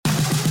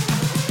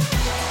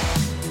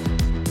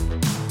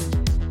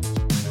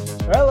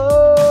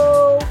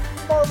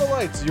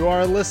right, you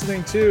are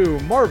listening to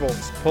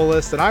Marvel's Pull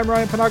List, and I'm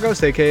Ryan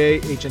Penagos,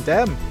 aka Agent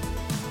M.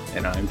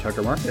 And I'm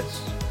Tucker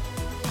Markus.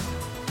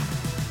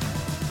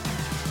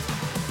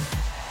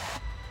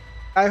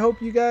 I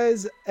hope you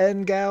guys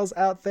and gals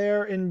out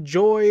there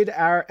enjoyed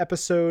our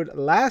episode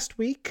last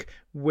week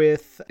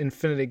with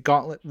Infinity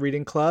Gauntlet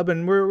Reading Club,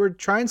 and we're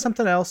trying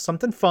something else,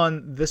 something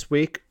fun this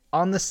week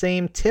on the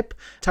same tip.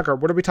 Tucker,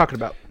 what are we talking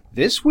about?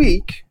 This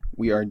week,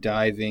 we are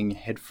diving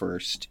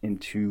headfirst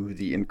into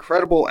the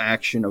incredible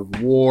action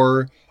of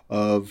War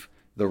of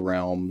the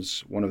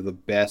Realms, one of the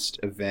best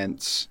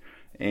events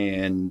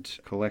and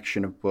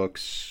collection of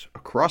books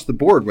across the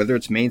board, whether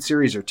it's main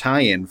series or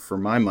tie-in, for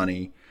my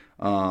money,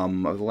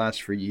 of the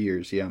last few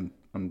years. Yeah,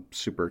 I'm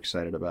super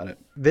excited about it.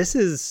 This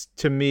is,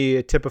 to me,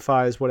 it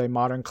typifies what a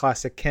modern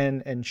classic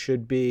can and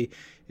should be.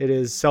 It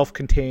is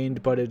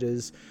self-contained, but it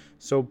is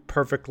so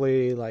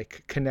perfectly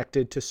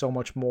connected to so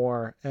much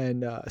more,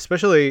 and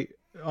especially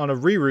on a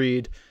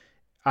reread,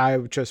 I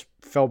just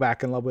fell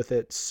back in love with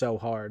it so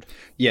hard.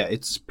 Yeah,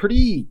 it's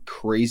pretty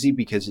crazy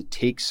because it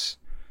takes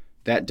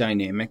that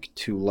dynamic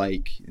to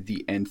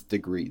the nth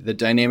degree. The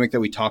dynamic that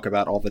we talk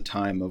about all the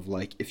time of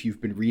if you've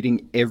been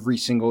reading every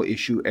single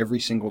issue, every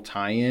single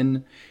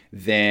tie-in,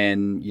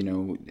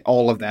 then,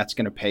 all of that's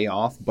going to pay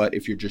off. But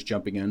if you're just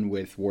jumping in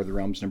with War of the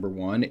Realms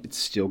 #1, it's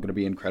still going to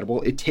be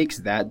incredible. It takes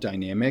that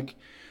dynamic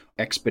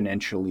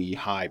exponentially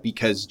high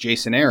because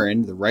Jason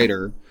Aaron, the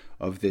writer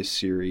of this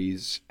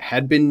series,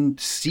 had been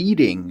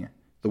seeding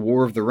the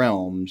War of the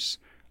Realms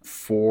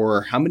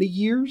for how many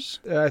years?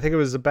 I think it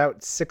was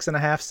about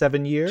 6.5,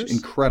 7 years. It's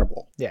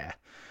incredible. Yeah.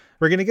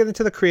 We're going to get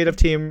into the creative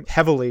team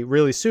heavily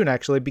really soon,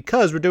 actually,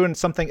 because we're doing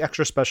something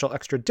extra special,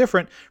 extra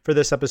different for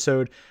this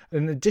episode.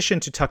 In addition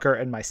to Tucker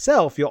and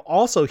myself, you'll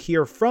also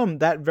hear from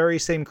that very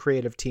same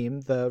creative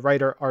team, the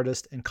writer,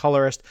 artist, and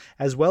colorist,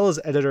 as well as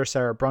editor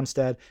Sarah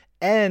Brunstad,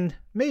 and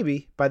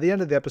maybe, by the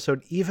end of the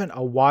episode, even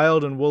a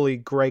wild and woolly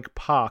Greg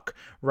Pak,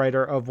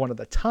 writer of one of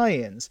the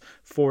tie-ins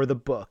for the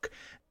book.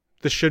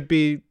 This should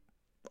be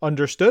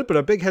understood, but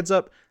a big heads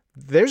up,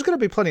 there's going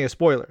to be plenty of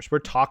spoilers. We're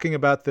talking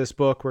about this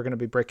book. We're going to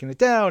be breaking it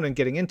down and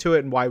getting into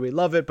it and why we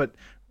love it. But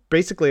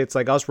basically, it's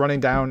like us running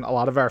down a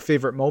lot of our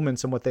favorite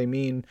moments and what they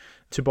mean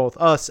to both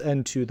us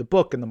and to the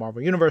book and the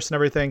Marvel Universe and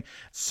everything.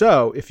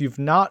 So if you've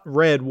not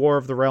read War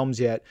of the Realms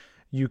yet,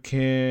 you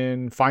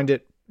can find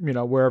it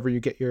wherever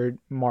you get your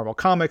Marvel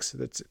comics.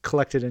 It's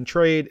collected in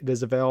trade. It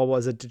is available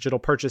as a digital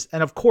purchase.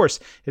 And of course,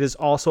 it is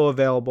also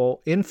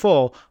available in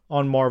full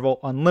on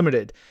Marvel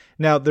Unlimited.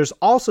 Now, there's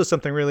also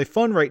something really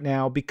fun right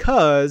now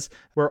because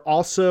we're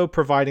also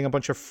providing a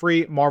bunch of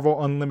free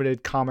Marvel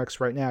Unlimited comics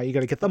right now. You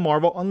got to get the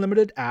Marvel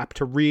Unlimited app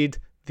to read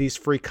these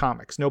free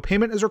comics. No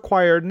payment is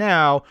required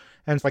now,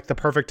 and it's the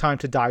perfect time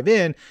to dive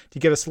in to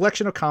get a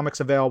selection of comics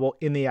available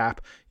in the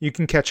app. You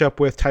can catch up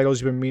with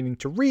titles you've been meaning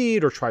to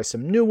read or try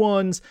some new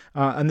ones,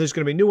 and there's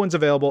going to be new ones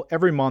available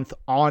every month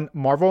on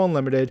Marvel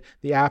Unlimited,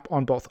 the app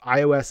on both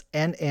iOS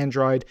and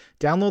Android.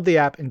 Download the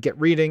app and get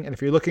reading, and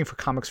if you're looking for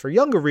comics for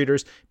younger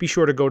readers, be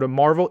sure to go to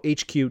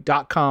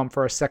marvelhq.com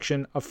for a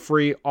section of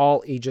free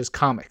all ages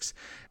comics.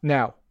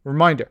 Now,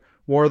 reminder,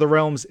 War of the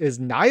Realms is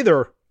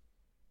neither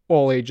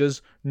all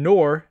ages,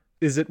 nor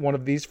is it one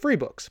of these free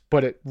books,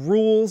 but it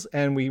rules,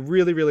 and we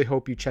really, really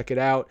hope you check it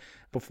out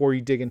before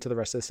you dig into the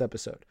rest of this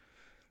episode.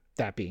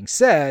 That being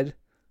said,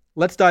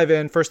 let's dive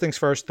in. First things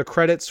first, the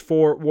credits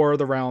for War of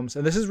the Realms,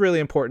 and this is really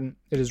important.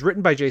 It is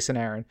written by Jason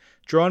Aaron,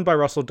 drawn by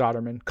Russell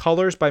Dodderman,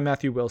 colors by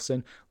Matthew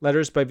Wilson,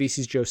 letters by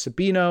VC's Joe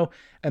Sabino,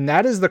 and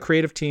that is the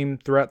creative team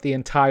throughout the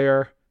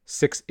entire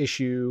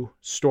 6-issue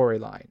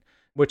storyline,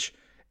 which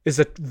is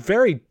a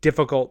very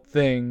difficult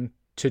thing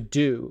to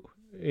do.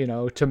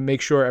 To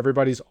make sure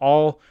everybody's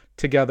all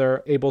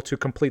together, able to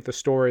complete the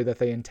story that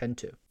they intend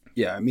to.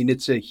 Yeah, I mean,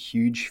 it's a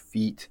huge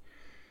feat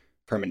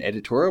from an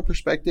editorial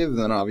perspective, and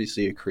then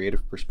obviously a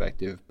creative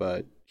perspective,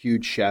 but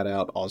huge shout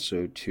out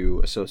also to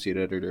associate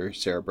editor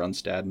Sarah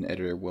Brunstad and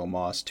editor Will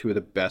Moss, two of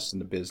the best in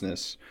the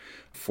business,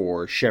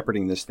 for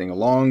shepherding this thing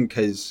along,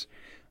 because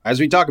as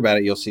we talk about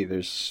it, you'll see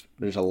there's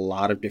a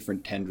lot of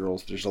different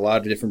tendrils, there's a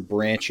lot of different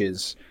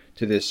branches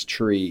to this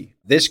tree.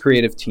 This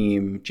creative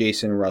team,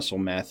 Jason, Russell,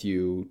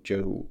 Matthew,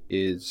 Joe,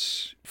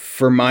 is,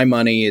 for my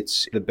money,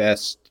 it's the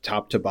best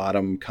top to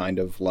bottom kind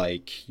of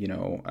I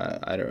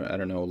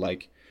don't know,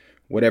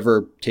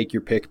 whatever take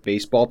your pick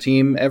baseball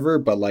team ever,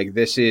 but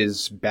this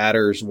is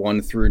batters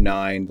 1 through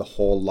 9, the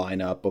whole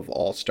lineup of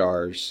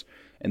all-stars,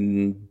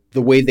 and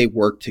the way they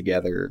work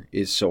together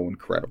is so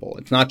incredible.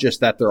 It's not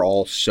just that they're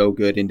all so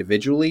good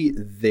individually,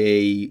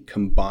 they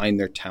combine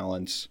their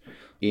talents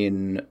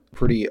in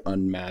pretty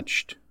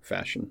unmatched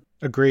fashion.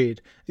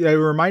 Agreed. Yeah, I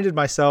reminded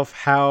myself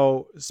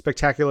how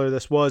spectacular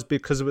this was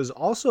because it was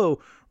also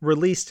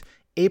released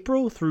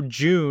April through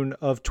June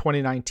of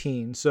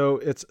 2019. So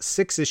it's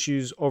 6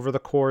 issues over the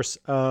course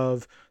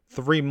of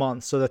 3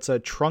 months. So that's a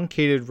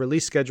truncated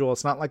release schedule.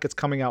 It's not like it's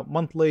coming out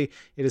monthly.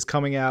 It is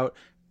coming out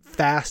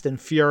fast and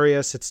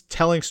furious. It's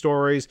telling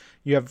stories.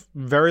 You have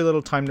very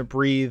little time to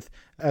breathe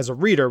as a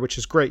reader, which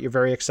is great. You're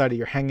very excited.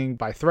 You're hanging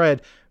by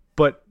thread.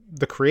 But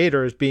the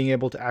creators being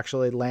able to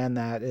actually land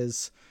that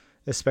is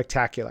is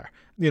spectacular.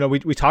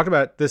 We talked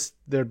about this.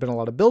 There had been a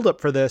lot of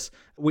buildup for this.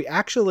 We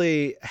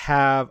actually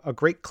have a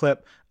great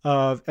clip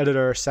of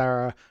editor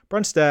Sarah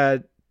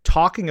Brunstad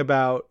talking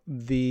about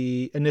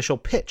the initial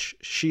pitch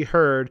she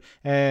heard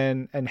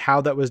and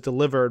how that was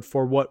delivered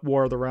for what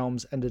War of the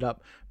Realms ended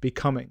up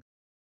becoming.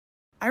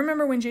 I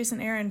remember when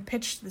Jason Aaron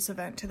pitched this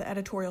event to the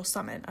editorial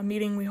summit, a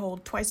meeting we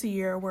hold twice a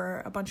year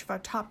where a bunch of our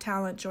top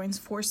talent joins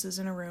forces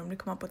in a room to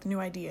come up with new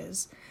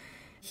ideas.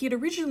 He had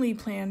originally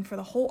planned for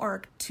the whole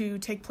arc to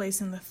take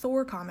place in the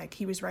Thor comic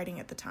he was writing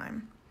at the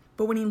time.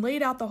 But when he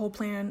laid out the whole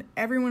plan,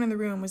 everyone in the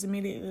room was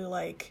immediately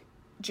like,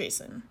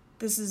 Jason,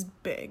 this is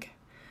big.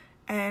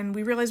 And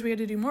we realized we had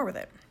to do more with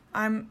it.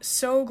 I'm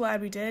so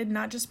glad we did,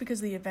 not just because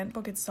the event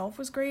book itself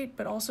was great,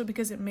 but also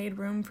because it made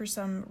room for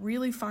some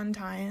really fun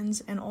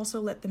tie-ins and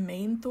also let the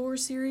main Thor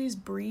series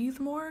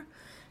breathe more.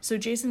 So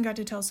Jason got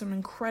to tell some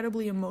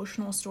incredibly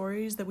emotional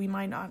stories that we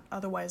might not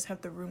otherwise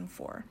have the room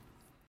for.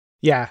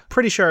 Yeah,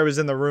 pretty sure I was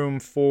in the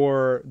room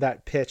for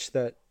that pitch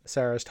that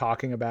Sarah's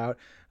talking about.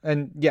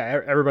 And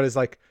yeah, everybody's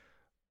like,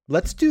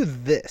 let's do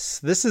this.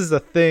 This is the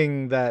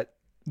thing that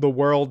the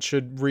world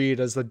should read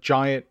as the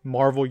giant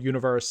Marvel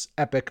Universe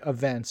epic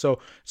event. So it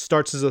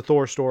starts as a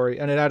Thor story.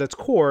 And at its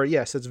core,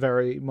 yes, it's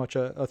very much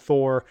a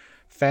Thor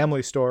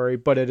family story,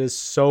 but it is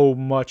so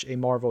much a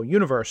Marvel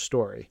Universe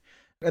story.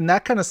 And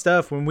that kind of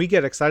stuff, when we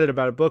get excited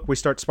about a book, we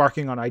start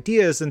sparking on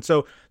ideas. And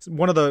so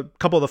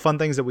couple of the fun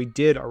things that we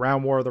did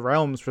around War of the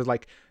Realms was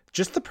like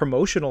just the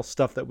promotional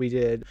stuff that we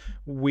did.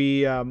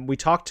 We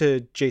talked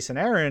to Jason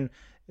Aaron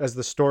as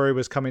the story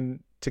was coming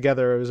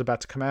together. It was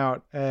about to come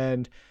out.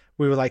 And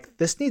we were like,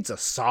 this needs a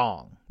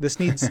song. This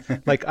needs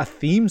like a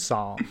theme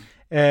song.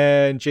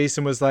 And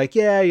Jason was like,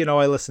 yeah,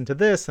 I listened to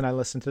this and I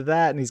listened to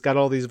that. And he's got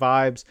all these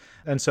vibes.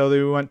 And so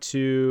we went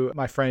to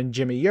my friend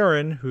Jimmy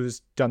Urine,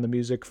 who's done the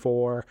music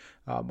for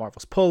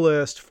Marvel's Pull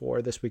List,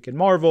 for This Week in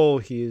Marvel.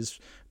 He's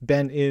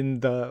been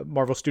in the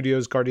Marvel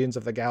Studios Guardians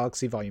of the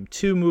Galaxy Volume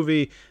 2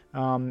 movie.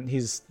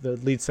 He's the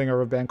lead singer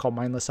of a band called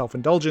Mindless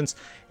Self-Indulgence.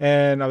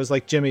 And I was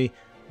like, Jimmy,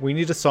 we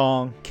need a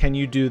song. Can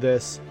you do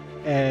this?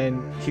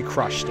 And he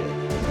crushed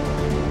it.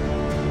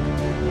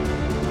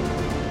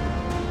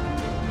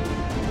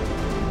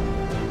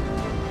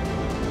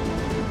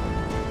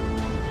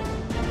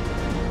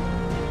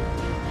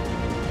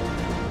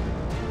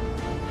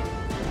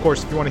 Of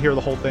course, if you want to hear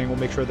the whole thing, we'll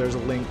make sure there's a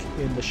link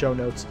in the show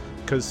notes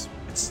because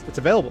it's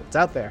available. It's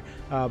out there,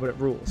 but it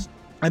rules.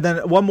 And then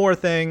one more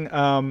thing.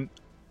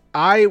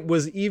 I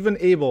was even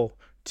able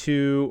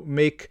to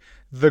make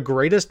the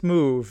greatest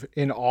move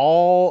in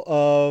all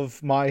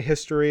of my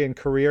history and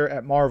career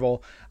at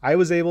Marvel. I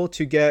was able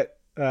to get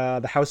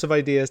the House of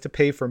Ideas to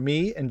pay for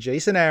me and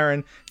Jason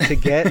Aaron to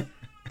get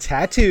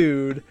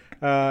tattooed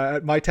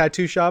at my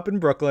tattoo shop in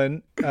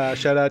Brooklyn.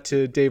 Shout out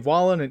to Dave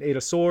Wallen and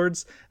Ada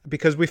Swords,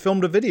 because we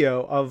filmed a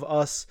video of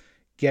us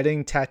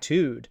getting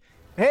tattooed.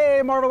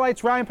 Hey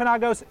Marvelites, Ryan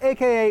Penagos,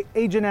 aka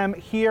Agent M,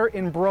 here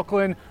in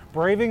Brooklyn,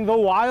 braving the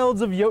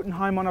wilds of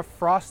Jotunheim on a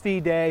frosty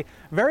day.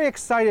 Very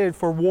excited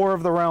for War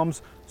of the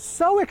Realms.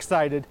 So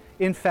excited,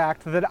 in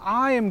fact, that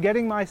I am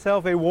getting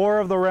myself a War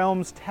of the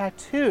Realms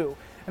tattoo.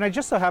 And I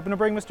just so happen to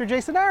bring Mr.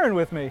 Jason Aaron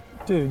with me.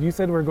 Dude, you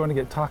said we were going to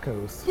get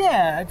tacos.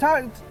 Yeah,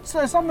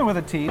 something with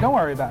a T. Don't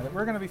worry about it.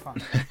 We're going to be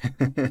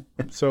fine.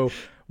 So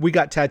we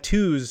got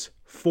tattoos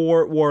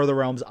for War of the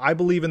Realms. I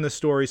believe in this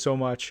story so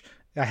much.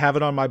 I have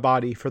it on my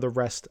body for the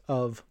rest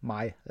of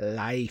my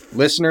life.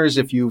 Listeners,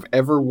 if you've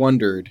ever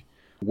wondered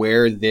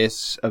where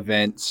this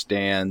event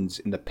stands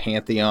in the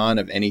pantheon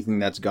of anything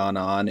that's gone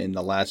on in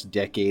the last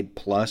decade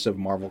plus of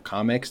Marvel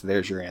Comics,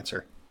 there's your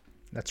answer.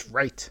 That's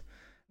right.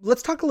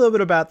 Let's talk a little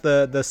bit about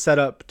the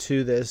setup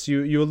to this.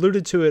 You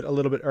alluded to it a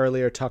little bit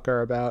earlier,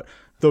 Tucker, about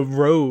the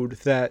road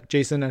that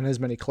Jason and his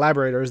many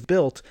collaborators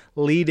built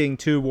leading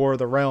to War of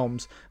the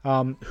Realms.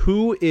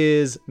 Who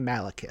is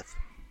Malekith?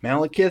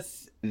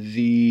 Malekith,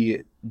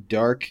 the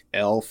Dark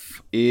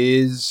Elf,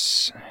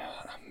 is...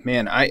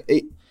 Man,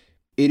 it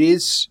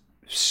is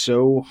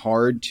so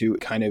hard to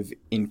kind of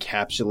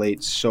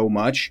encapsulate so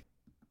much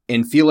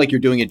and feel like you're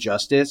doing it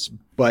justice,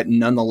 but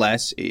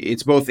nonetheless,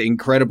 it's both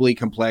incredibly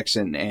complex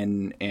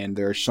and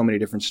there are so many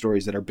different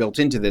stories that are built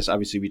into this.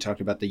 Obviously, we talked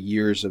about the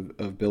years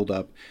of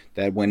build-up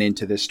that went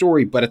into this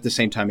story, but at the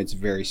same time, it's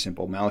very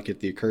simple.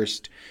 Malekith the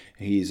Accursed,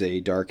 he's a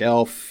dark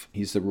elf.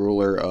 He's the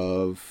ruler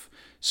of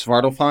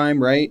Svartalfheim,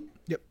 right?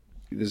 Yep.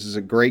 This is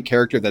a great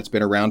character that's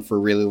been around for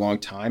a really long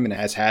time and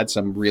has had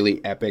some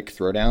really epic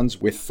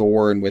throwdowns with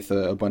Thor and with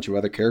a bunch of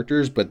other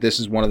characters, but this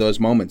is one of those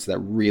moments that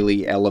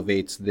really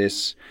elevates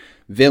this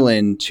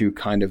villain to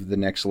kind of the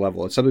next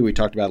level. It's something we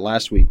talked about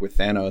last week with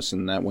Thanos,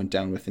 and that went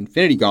down with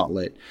Infinity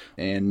Gauntlet.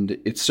 And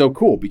it's so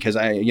cool because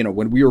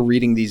when we were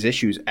reading these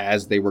issues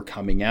as they were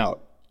coming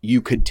out,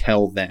 you could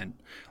tell then.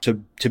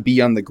 To be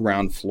on the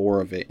ground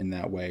floor of it in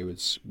that way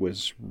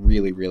was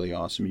really, really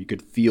awesome. You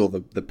could feel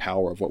the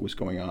power of what was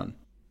going on.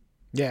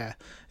 Yeah.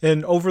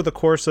 And over the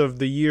course of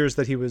the years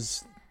that he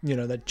was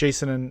that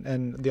Jason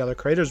and the other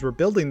creators were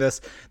building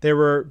this, they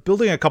were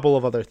building a couple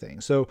of other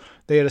things. So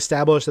they had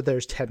established that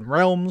there's 10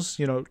 realms.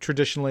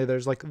 Traditionally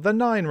there's like the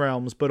 9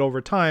 realms, but over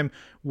time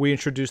we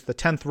introduced the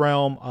 10th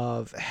realm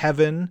of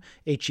heaven,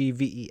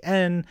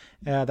 Heaven.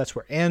 That's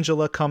where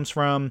Angela comes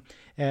from,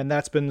 and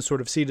that's been sort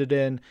of seeded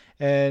in.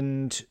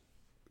 And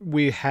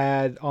we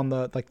had on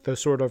the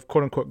sort of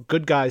quote unquote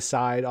good guys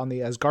side, on the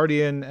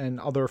Asgardian and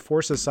other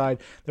forces side,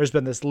 there's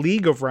been this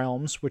League of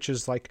Realms, which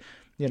is like,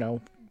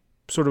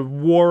 sort of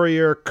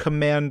warrior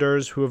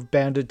commanders who have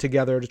banded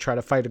together to try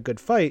to fight a good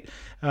fight.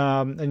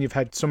 And you've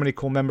had so many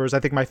cool members. I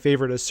think my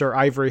favorite is Sir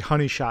Ivory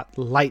Honeyshot,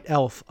 Light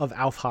Elf of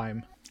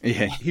Alfheim.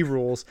 Yeah. He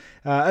rules.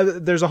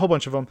 There's a whole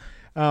bunch of them.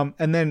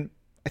 And then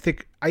I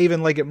think I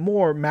even like it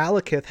more.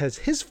 Malekith has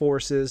his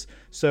forces.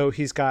 So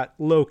he's got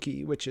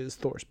Loki, which is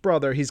Thor's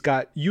brother. He's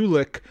got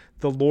Ulik,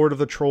 the Lord of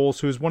the Trolls,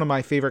 who's one of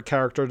my favorite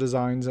character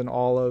designs in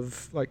all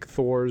of like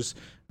Thor's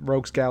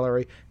Rogues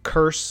Gallery.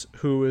 Curse,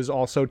 who is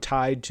also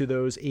tied to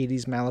those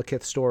 80s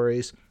Malekith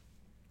stories.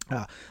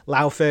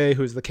 Laufey,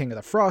 who's the king of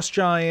the Frost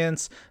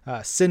Giants.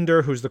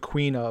 Cinder, who's the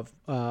queen of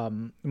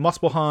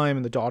Muspelheim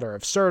and the daughter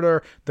of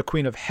Surtur. The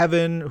queen of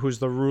Heaven, who's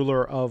the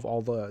ruler of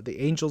all the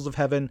angels of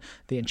heaven.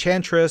 The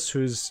Enchantress,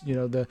 who's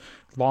the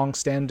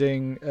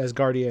long-standing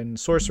Asgardian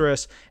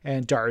sorceress.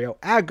 And Dario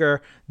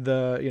Agger,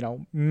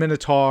 the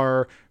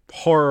Minotaur,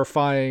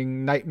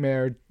 horrifying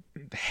nightmare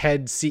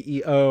head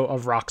CEO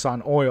of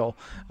Roxxon Oil.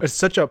 It's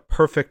such a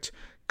perfect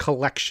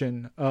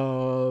collection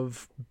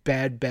of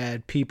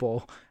bad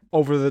people.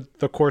 Over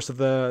the course of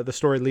the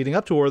story leading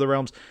up to War of the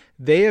Realms,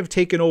 they have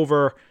taken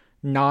over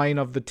 9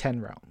 of the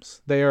 10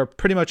 realms. They are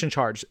pretty much in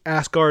charge.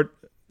 Asgard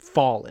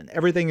fallen.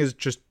 Everything is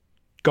just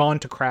gone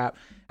to crap,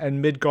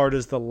 and Midgard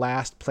is the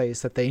last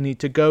place that they need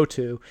to go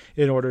to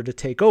in order to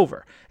take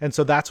over. And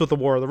so that's what the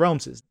War of the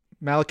Realms is.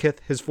 Malekith,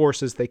 his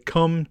forces, they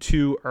come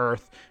to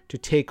Earth to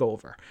take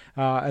over.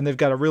 And they've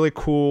got a really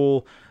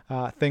cool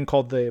thing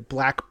called the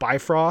Black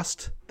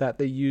Bifrost that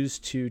they use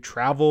to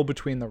travel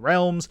between the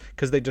realms,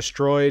 because they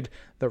destroyed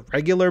the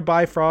regular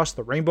Bifrost.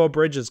 The Rainbow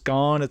Bridge is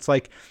gone. It's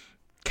like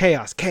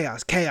chaos.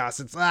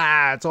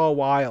 It's all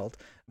wild.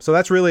 So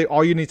that's really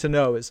all you need to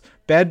know is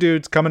bad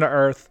dudes coming to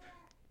Earth.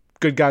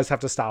 Good guys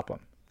have to stop them.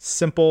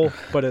 Simple,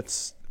 but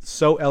it's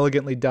so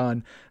elegantly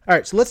done. All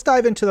right, so let's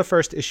dive into the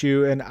first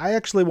issue, and I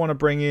actually want to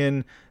bring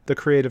in the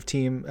creative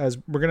team, as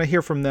we're going to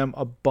hear from them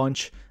a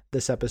bunch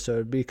this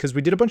episode, because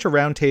we did a bunch of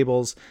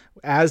roundtables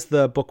as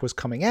the book was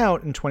coming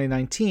out in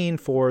 2019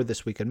 for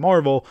This Week in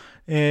Marvel,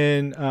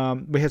 and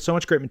we had so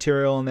much great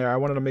material in there. I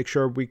wanted to make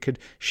sure we could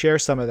share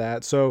some of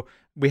that. So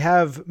we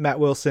have Matt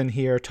Wilson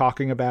here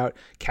talking about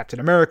Captain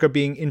America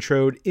being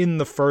introed in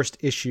the first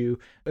issue,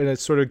 and it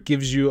sort of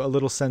gives you a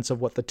little sense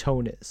of what the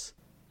tone is.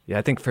 Yeah,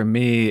 I think for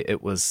me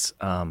it was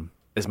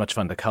as much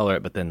fun to color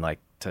it, but then like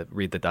to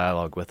read the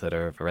dialogue with it,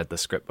 or if I read the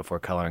script before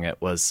coloring it,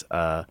 was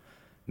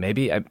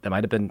maybe it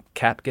might have been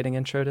Cap getting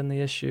introed in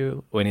the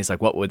issue when he's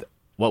like, what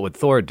would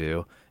Thor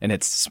do? And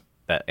it's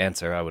that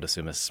answer, I would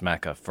assume, is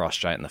smack a frost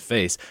giant in the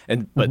face.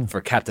 But for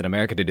Captain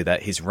America to do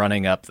that, he's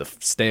running up the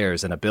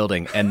stairs in a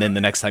building, and then the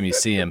next time you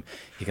see him,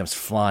 he comes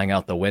flying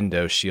out the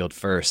window, shield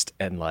first,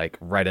 and like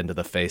right into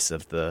the face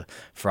of the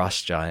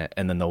frost giant.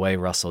 And then the way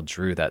Russell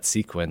drew that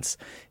sequence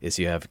is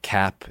you have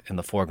Cap in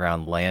the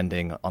foreground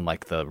landing on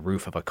like the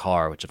roof of a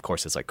car, which of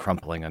course is like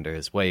crumpling under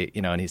his weight,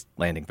 and he's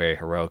landing very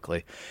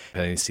heroically.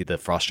 And you see the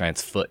frost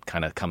giant's foot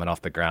kind of coming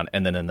off the ground,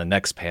 and then in the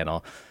next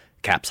panel,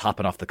 Cap's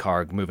hopping off the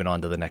car, moving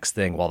on to the next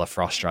thing, while the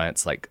frost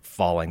giant's like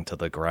falling to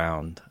the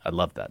ground. I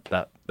love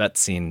that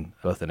scene,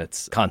 both in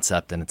its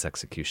concept and its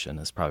execution,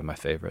 is probably my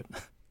favorite.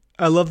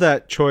 I love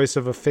that choice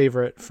of a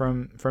favorite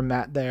from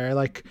Matt there.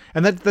 Like,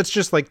 and that's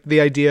just like the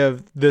idea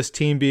of this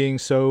team being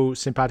so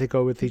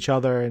simpatico with each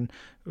other, and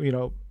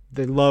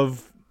they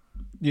love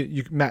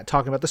Matt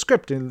talking about the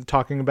script and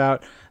talking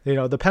about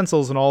the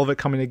pencils and all of it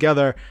coming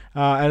together.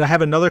 And I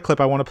have another clip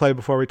I want to play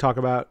before we talk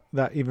about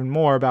that even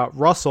more about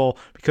Russell,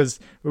 because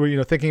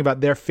we're thinking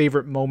about their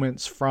favorite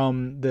moments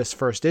from this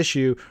first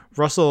issue.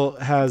 Russell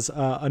has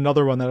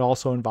another one that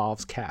also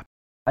involves Cap.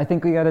 I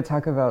think we got to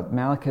talk about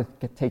Malekith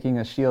taking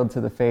a shield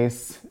to the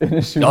face in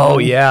issue. Oh,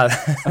 1. yeah.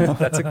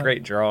 That's a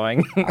great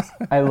drawing.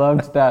 I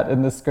loved that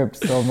in the script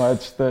so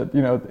much that,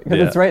 because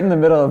it's right in the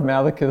middle of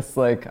Malekith's,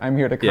 like, I'm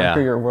here to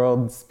conquer your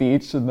world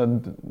speech, and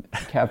then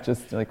Cap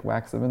just, like,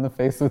 whacks him in the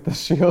face with the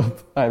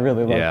shield. I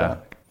really love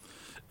that.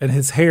 And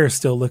his hair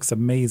still looks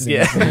amazing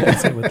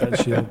with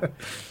that shield.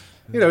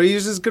 He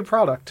uses good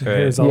product. His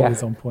hair is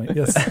always on point.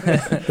 Yes.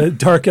 The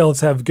dark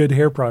elves have good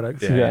hair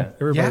products. Yeah.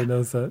 Everybody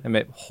knows that. They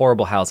make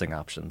horrible housing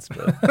options.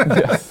 But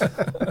Yes.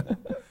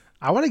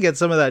 I want to get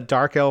some of that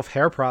dark elf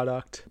hair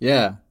product.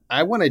 Yeah.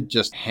 I want to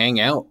just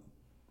hang out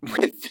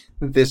with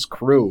this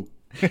crew.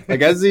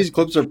 Like, as these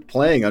clips are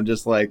playing, I'm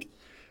just like,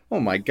 oh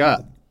my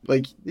God.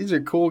 Like, these are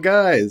cool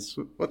guys.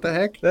 What the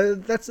heck?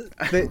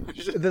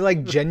 They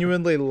like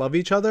genuinely love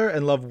each other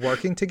and love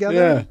working together.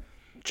 Yeah.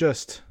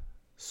 Just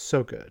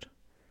so good.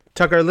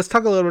 Tucker, let's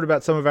talk a little bit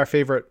about some of our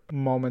favorite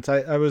moments.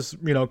 I was,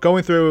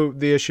 going through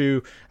the issue.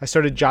 I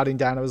started jotting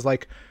down. I was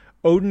like,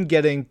 Odin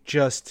getting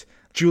just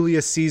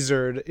Julius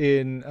Caesared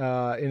in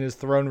his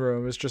throne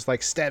room is just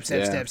like stab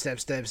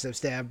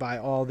by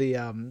all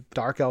the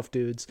dark elf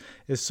dudes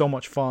is so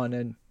much fun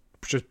and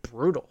just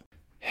brutal.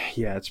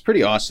 Yeah, it's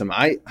pretty awesome.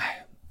 I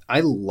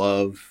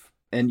love,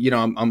 and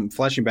I'm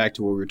flashing back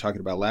to what we were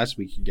talking about last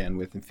week again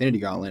with Infinity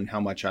Gauntlet and how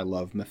much I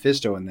love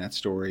Mephisto in that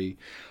story.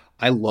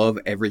 I love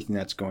everything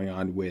that's going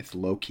on with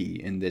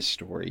Loki in this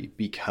story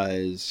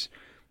because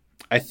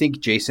I think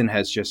Jason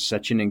has just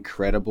such an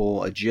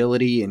incredible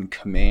agility and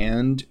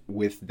command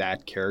with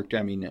that character.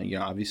 I mean,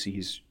 obviously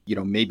he's,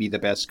 maybe the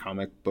best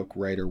comic book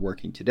writer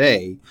working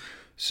today.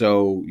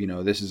 So,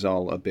 this is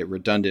all a bit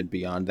redundant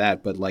beyond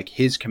that, but like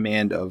his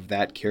command of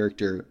that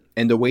character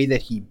and the way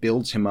that he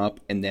builds him up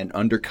and then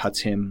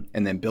undercuts him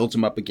and then builds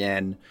him up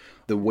again,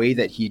 the way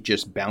that he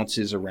just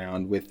bounces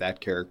around with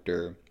that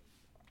character.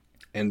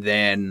 And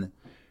then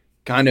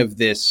kind of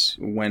this,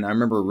 when I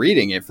remember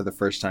reading it for the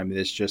first time,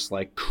 this just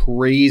like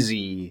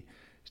crazy,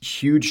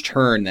 huge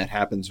turn that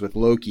happens with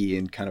Loki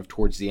and kind of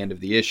towards the end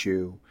of the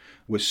issue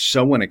was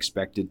so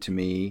unexpected to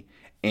me.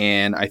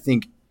 And I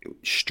think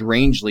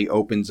strangely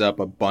opens up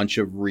a bunch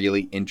of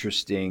really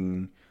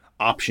interesting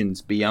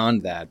options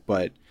beyond that.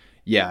 But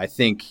yeah, I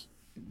think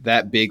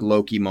that big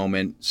Loki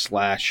moment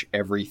 /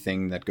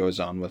 everything that goes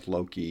on with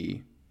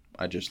Loki,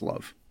 I just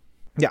love.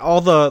 Yeah,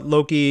 all the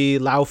Loki,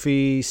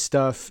 Laufey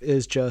stuff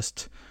is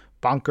just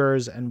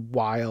bonkers and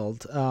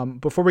wild.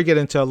 Before we get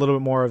into a little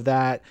bit more of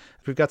that,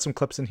 we've got some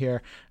clips in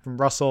here from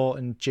Russell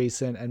and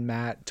Jason and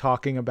Matt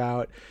talking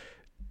about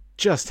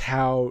just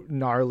how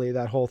gnarly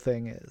that whole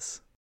thing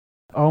is.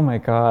 Oh my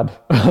God.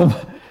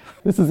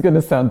 This is going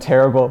to sound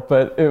terrible,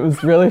 but it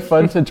was really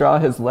fun to draw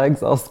his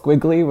legs all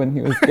squiggly when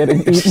he was getting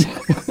eaten.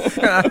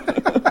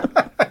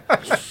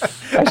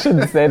 I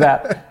shouldn't say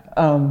that.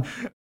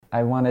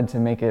 I wanted to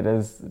make it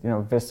as,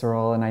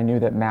 visceral, and I knew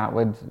that Matt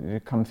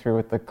would come through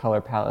with the color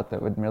palette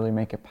that would really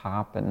make it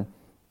pop, and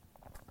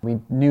we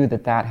knew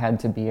that had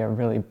to be a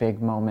really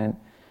big moment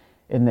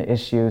in the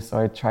issue, so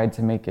I tried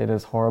to make it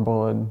as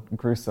horrible and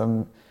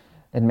gruesome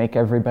and make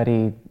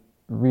everybody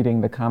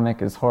reading the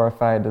comic as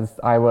horrified as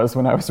I was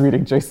when I was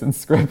reading Jason's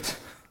script.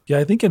 Yeah,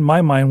 I think in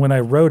my mind when I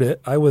wrote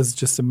it, I was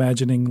just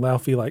imagining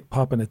Laufey like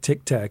popping a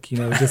Tic Tac,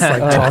 just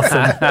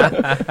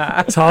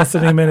like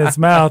tossing him in his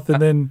mouth,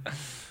 and then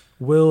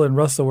Will and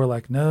Russell were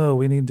like, no,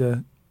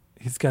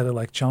 he's got to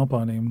like chomp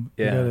on him.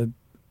 Yeah.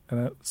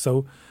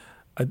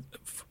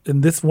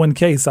 In this one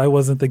case, I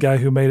wasn't the guy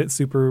who made it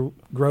super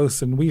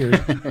gross and weird.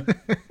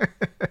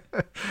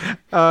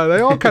 They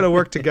all kind of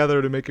work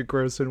together to make it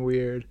gross and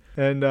weird.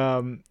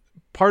 And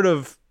part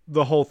of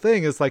the whole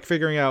thing is like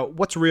figuring out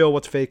what's real,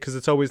 what's fake, because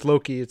it's always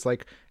Loki. It's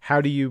like,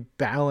 how do you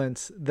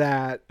balance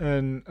that?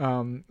 And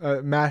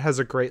Matt has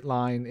a great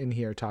line in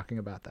here talking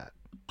about that.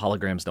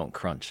 Holograms don't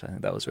crunch. I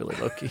think that was really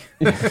Loki.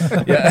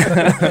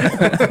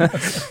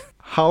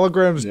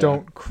 Holograms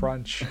don't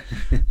crunch.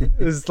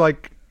 It's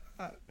like,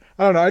 I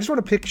don't know. I just want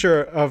a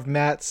picture of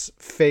Matt's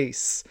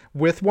face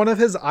with one of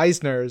his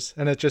Eisners,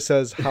 and it just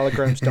says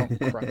holograms don't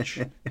crunch.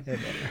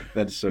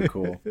 That's so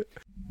cool.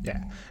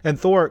 Yeah. And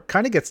Thor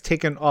kind of gets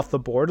taken off the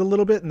board a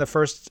little bit in the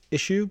first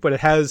issue, but it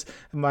has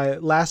my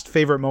last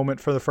favorite moment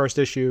for the first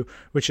issue,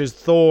 which is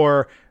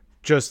Thor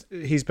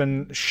he's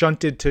been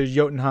shunted to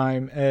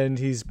Jotunheim and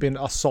he's been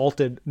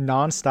assaulted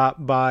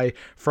nonstop by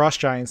frost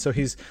giants. So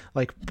he's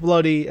like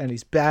bloody and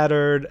he's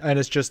battered, and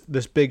it's just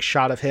this big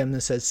shot of him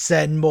that says,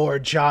 "Send more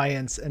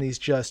giants." And he's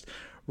just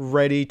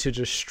ready to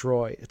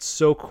destroy. It's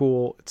so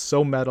cool. It's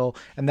so metal.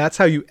 And that's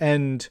how you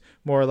end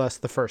more or less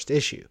the first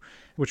issue,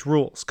 which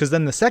rules. Because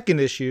then the second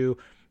issue,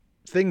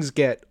 things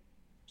get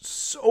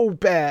so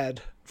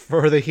bad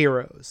for the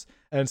heroes.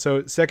 And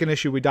so second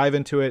issue, we dive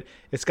into it.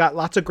 It's got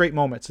lots of great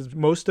moments.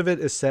 Most of it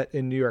is set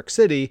in New York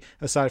City,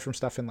 aside from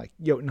stuff in like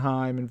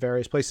Jotunheim and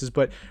various places.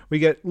 But we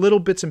get little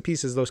bits and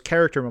pieces, those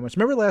character moments.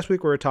 Remember last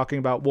week we were talking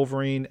about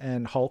Wolverine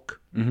and Hulk?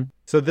 Mm-hmm.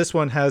 So this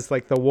one has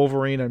like the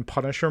Wolverine and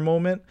Punisher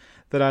moment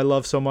that I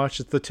love so much.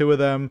 It's the two of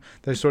them.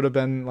 They've sort of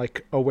been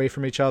like away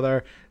from each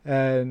other.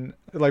 And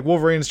like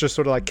Wolverine's just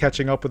sort of like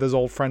catching up with his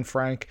old friend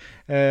Frank.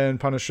 And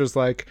Punisher's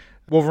like,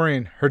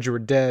 "Wolverine, heard you were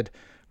dead."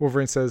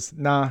 Wolverine says,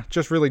 "Nah,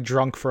 just really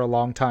drunk for a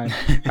long time.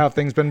 How have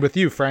things been with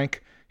you,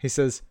 Frank?" He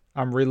says,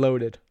 "I'm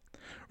reloaded."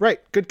 Right,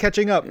 good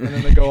catching up. And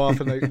then they go off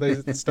and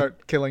they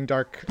start killing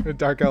dark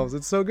elves.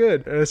 It's so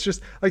good. And it's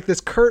just like this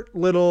curt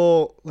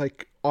little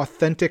like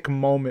authentic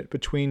moment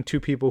between two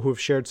people who have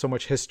shared so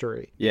much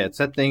history. Yeah, it's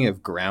that thing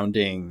of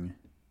grounding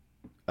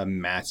a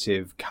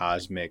massive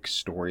cosmic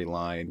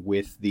storyline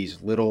with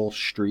these little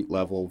street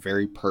level,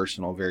 very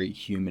personal, very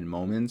human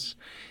moments.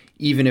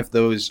 Even if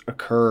those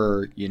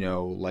occur,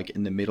 like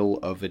in the middle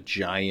of a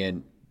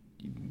giant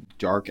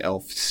dark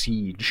elf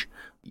siege,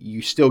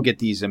 you still get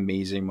these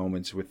amazing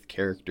moments with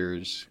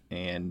characters,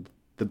 and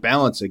the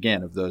balance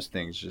again of those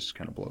things just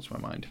kind of blows my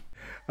mind.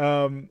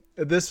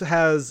 This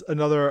has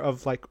another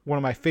of like one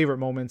of my favorite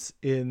moments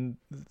in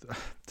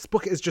this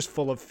book. Is just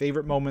full of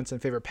favorite moments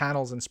and favorite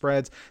panels and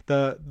spreads.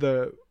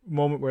 The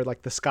moment where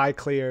like the sky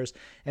clears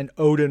and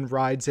Odin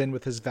rides in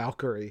with his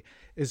Valkyrie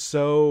is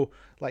so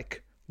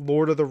like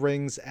Lord of the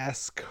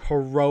Rings-esque,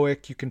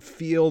 heroic. You can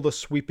feel the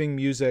sweeping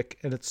music,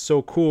 and it's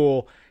so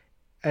cool,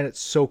 and it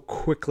so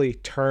quickly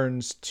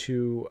turns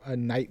to a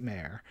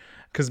nightmare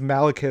because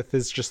Malekith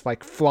is just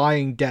like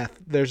flying death.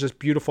 There's this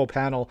beautiful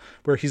panel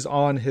where he's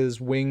on his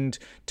winged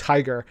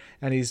tiger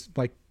and he's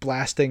like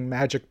blasting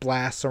magic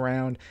blasts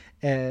around,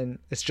 and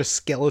it's just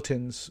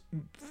skeletons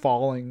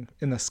falling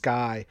in the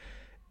sky.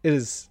 It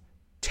is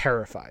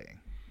terrifying.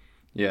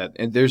 Yeah,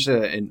 and there's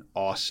an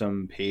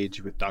awesome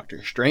page with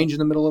Doctor Strange in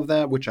the middle of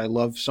that, which I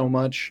love so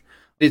much.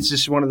 It's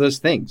just one of those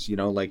things, you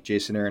know, like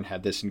Jason Aaron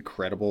had this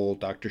incredible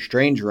Doctor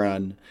Strange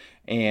run.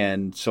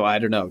 And so I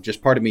don't know,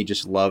 just part of me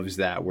just loves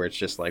that, where it's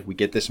just like we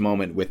get this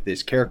moment with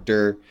this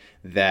character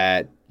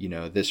that, you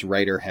know, this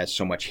writer has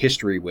so much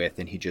history with,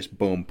 and he just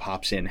boom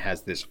pops in,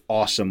 has this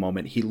awesome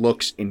moment. He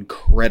looks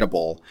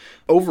incredible.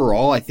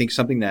 Overall, I think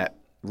something that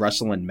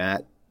Russell and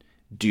Matt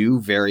do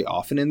very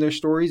often in their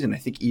stories, and I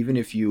think even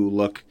if you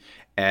look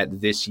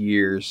at this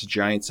year's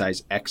Giant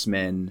Size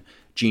X-Men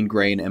Jean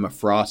Grey and Emma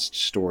Frost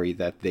story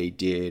that they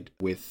did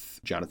with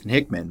Jonathan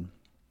Hickman,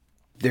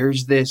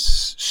 there's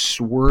this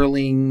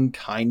swirling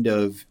kind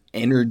of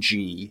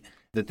energy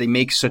that they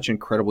make such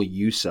incredible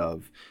use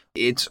of.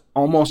 It's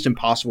almost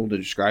impossible to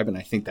describe, and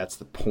I think that's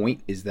the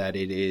point, is that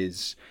it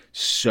is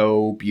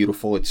so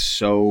beautiful, it's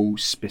so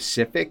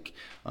specific,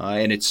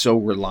 and it's so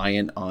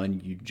reliant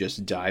on you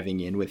just diving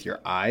in with your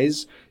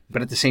eyes.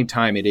 But at the same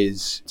time,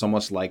 it's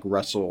almost like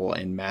Russell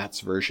and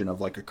Matt's version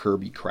of like a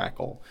Kirby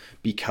Crackle,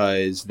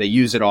 because they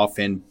use it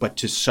often, but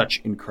to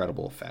such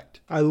incredible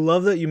effect. I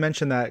love that you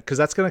mentioned that, because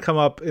that's going to come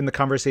up in the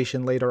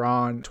conversation later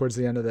on towards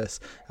the end of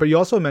this. But you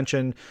also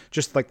mentioned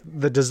just like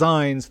the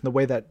designs and the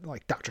way that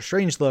like Doctor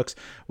Strange looks.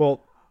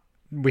 Well,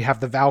 we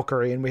have the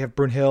Valkyrie and we have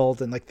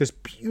Brunhild and like this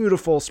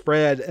beautiful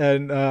spread.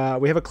 And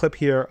we have a clip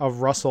here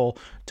of Russell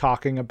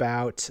talking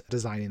about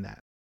designing that.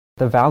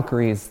 The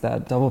Valkyries,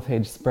 that double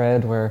page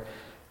spread where,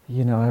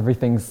 you know,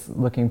 everything's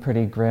looking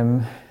pretty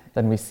grim.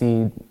 Then we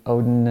see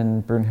Odin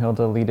and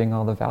Brunhilde leading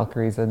all the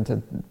Valkyries in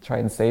to try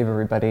and save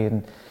everybody.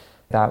 And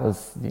that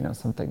was, you know,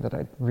 something that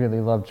I really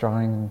loved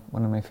drawing,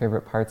 one of my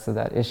favorite parts of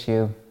that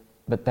issue.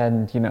 But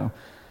then, you know,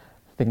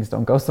 things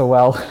don't go so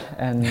well.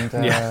 And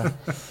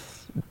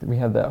we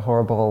had that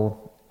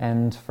horrible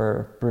end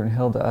for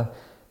Brunhilde.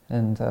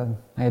 And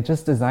I had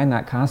just designed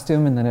that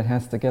costume, and then it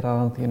has to get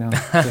all, you know,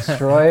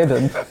 destroyed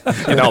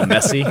and all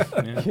messy.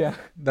 Yeah.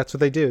 That's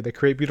what they do. They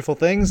create beautiful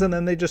things and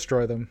then they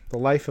destroy them. The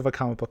life of a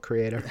comic book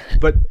creator.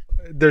 But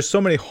there's so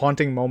many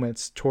haunting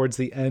moments towards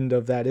the end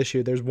of that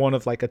issue. There's one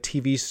of like a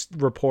TV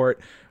report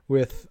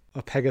with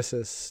a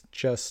Pegasus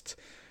just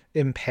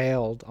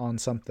impaled on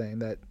something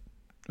that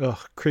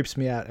creeps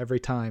me out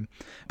every time.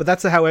 But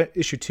that's how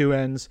issue 2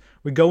 ends.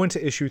 We go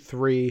into issue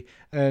 3,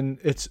 and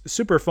it's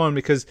super fun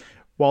because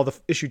while the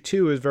issue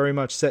 2 is very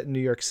much set in New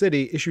York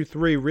City, issue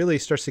 3 really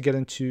starts to get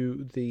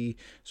into the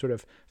sort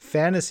of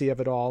fantasy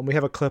of it all. And we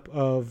have a clip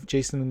of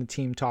Jason and the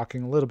team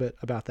talking a little bit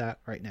about that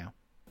right now.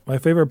 My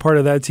favorite part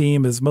of that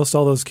team is most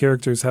all those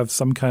characters have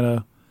some kind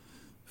of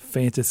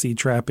fantasy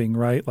trapping,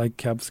 right? Like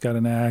Cap's got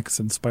an axe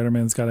and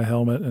Spider-Man's got a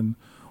helmet, and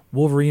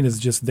Wolverine is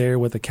just there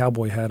with a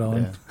cowboy hat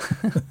on.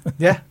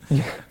 Yeah.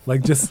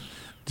 Like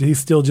he's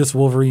still just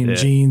Wolverine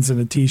jeans and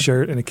a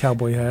t-shirt and a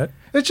cowboy hat.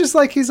 It's just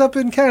like he's up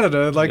in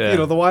Canada, like, you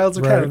know, the wilds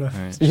of Canada.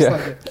 Right. Just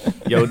like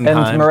it. Jotunheim,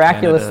 and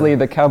miraculously,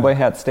 Canada. the cowboy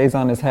hat stays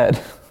on his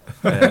head.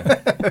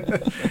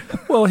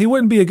 Well, he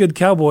wouldn't be a good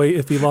cowboy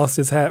if he lost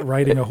his hat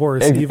riding a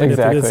horse, even if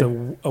it is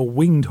a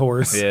winged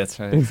horse. Yeah, that's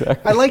right.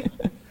 Exactly.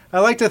 I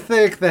like to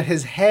think that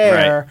his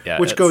hair,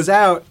 which goes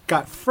out,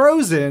 got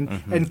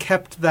frozen and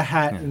kept the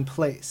hat in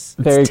place.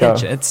 There you go.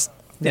 It's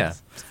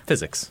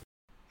physics.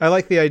 I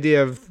like the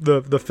idea of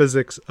the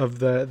physics of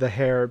the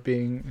hair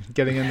getting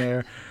in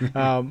there.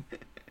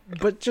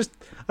 But just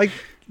like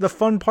the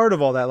fun part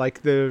of all that,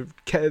 like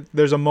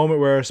there's a moment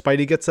where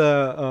Spidey gets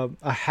a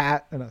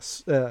hat and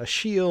a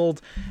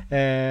shield.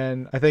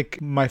 And I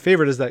think my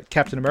favorite is that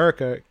Captain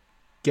America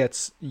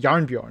gets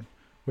Yarnbjorn,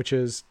 which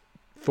is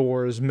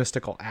Thor's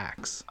mystical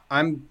axe.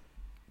 I'm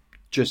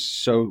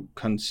just so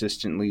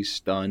consistently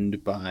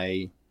stunned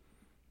by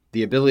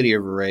the ability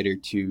of a writer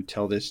to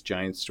tell this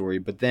giant story,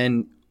 but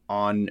then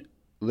on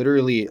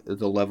literally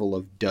the level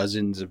of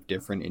dozens of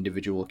different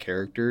individual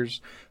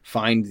characters,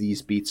 find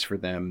these beats for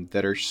them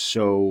that are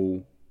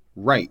so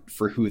right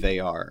for who they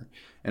are.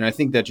 And I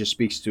think that just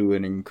speaks to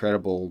an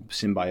incredible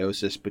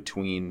symbiosis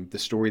between the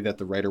story that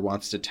the writer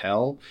wants to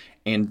tell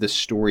and the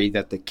story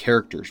that the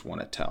characters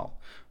want to tell.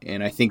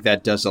 And I think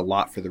that does a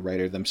lot for the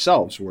writer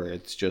themselves, where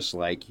it's just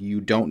like, you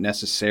don't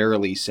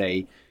necessarily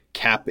say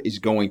Cap is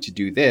going to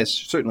do this.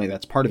 Certainly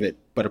that's part of it,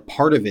 but a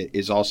part of it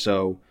is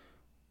also,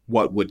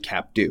 what would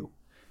Cap do?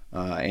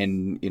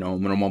 And, you know,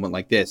 in a moment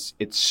like this,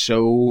 it's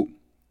so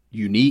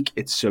unique,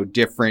 it's so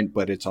different,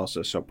 but it's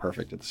also so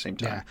perfect at the same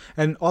time. Yeah.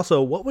 And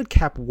also, what would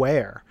Cap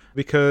wear?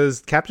 Because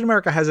Captain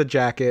America has a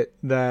jacket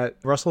that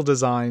Russell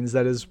designs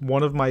that is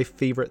one of my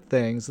favorite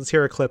things. Let's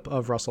hear a clip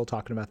of Russell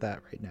talking about that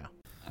right now.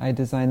 I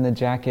designed the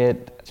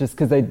jacket just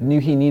because I knew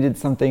he needed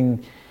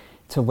something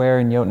to wear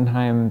in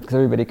Jotunheim, because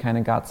everybody kind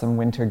of got some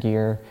winter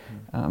gear.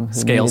 who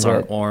Scales needed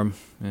aren't it. warm.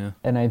 Yeah.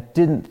 And I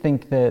didn't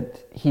think that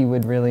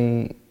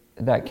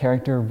that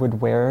character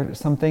would wear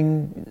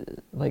something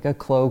like a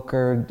cloak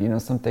or,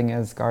 something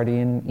as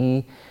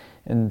Guardian-y.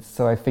 And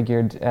so I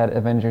figured at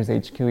Avengers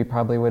HQ we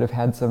probably would have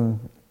had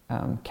some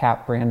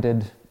Cap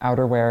branded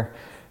outerwear.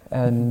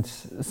 And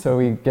so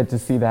we get to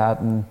see that.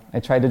 And I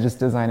tried to just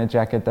design a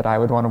jacket that I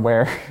would want to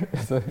wear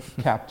as a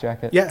Cap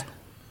jacket. Yeah,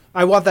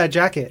 I want that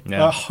jacket,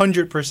 Yeah.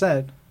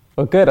 100%.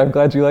 Well, good. I'm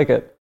glad you like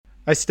it.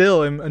 I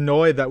still am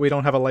annoyed that we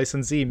don't have a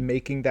licensee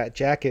making that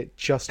jacket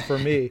just for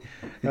me.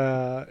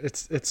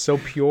 It's so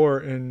pure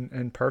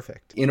and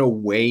perfect. In a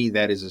way,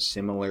 that is a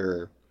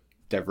similar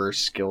diverse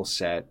skill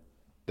set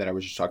that I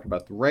was just talking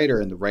about the writer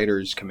and the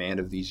writer's command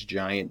of these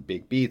giant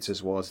big beats,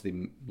 as well as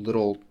the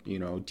little,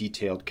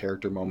 detailed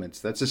character moments.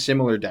 That's a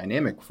similar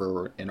dynamic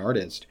for an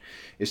artist,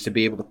 is to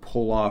be able to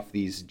pull off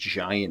these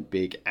giant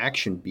big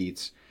action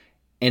beats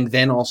and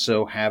then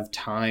also have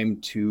time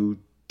to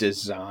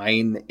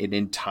design an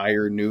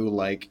entire new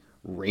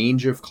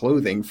range of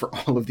clothing for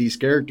all of these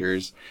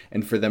characters,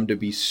 and for them to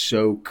be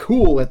so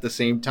cool at the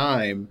same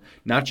time,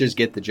 not just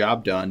get the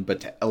job done, but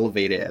to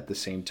elevate it at the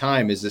same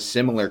time, is a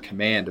similar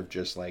command of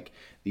just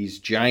these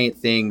giant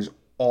things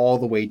all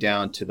the way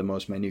down to the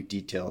most minute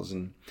details.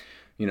 And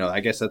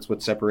I guess that's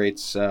what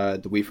separates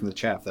the wheat from the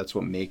chaff. That's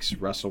what makes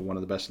Russell one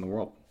of the best in the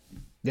world.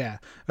 Yeah,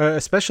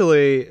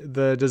 especially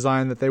the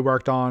design that they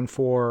worked on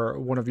for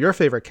one of your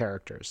favorite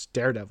characters,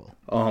 Daredevil.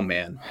 Oh,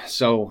 man.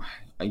 So,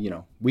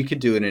 we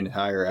could do an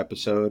entire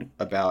episode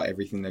about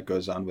everything that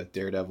goes on with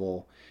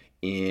Daredevil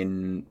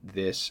in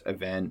this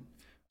event.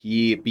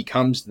 He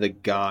becomes the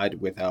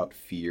god without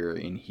fear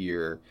in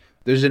here.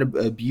 There's a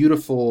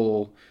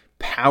beautiful,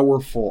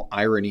 powerful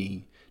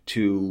irony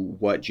to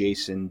what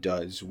Jason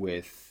does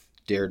with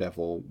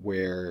Daredevil,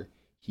 where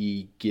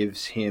he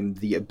gives him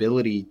the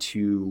ability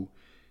to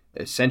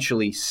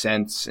essentially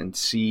sense and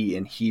see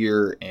and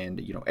hear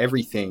and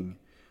everything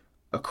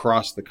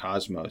across the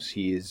cosmos.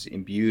 He is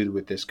imbued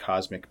with this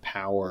cosmic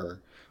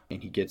power,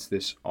 and he gets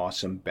this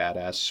awesome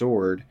badass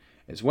sword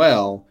as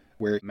well,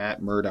 where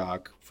Matt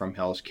Murdock from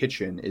Hell's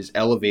Kitchen is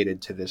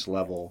elevated to this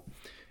level.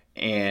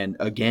 And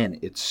again,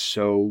 it's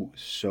so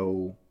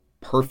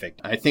perfect.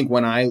 I think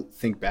when I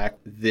think back,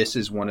 this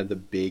is one of the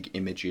big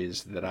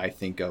images that I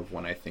think of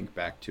when I think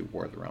back to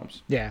War of the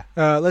Realms. Yeah.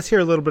 Let's hear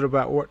a little bit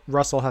about what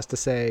Russell has to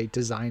say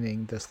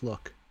designing this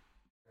look.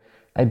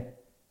 I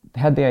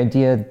had the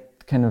idea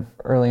kind of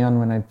early on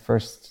when I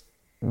first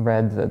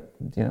read that,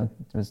 it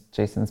was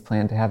Jason's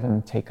plan to have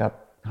him take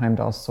up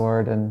Heimdall's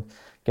sword and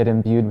get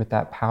imbued with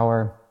that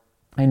power.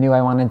 I knew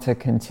I wanted to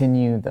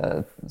continue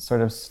the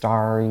sort of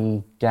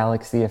starry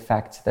galaxy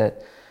effect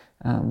that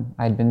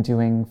I'd been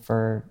doing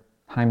for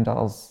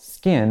Heimdall's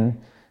skin,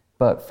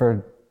 but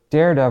for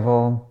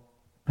Daredevil,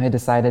 I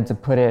decided to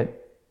put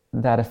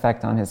that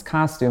effect on his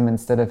costume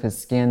instead of his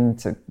skin,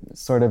 to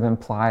sort of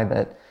imply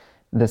that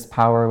this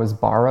power was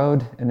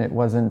borrowed and it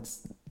wasn't,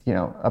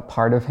 a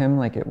part of him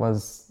like it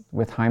was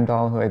with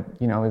Heimdall,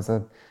 who is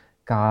a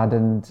god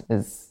and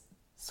is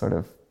sort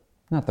of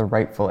not the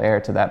rightful heir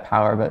to that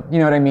power, but you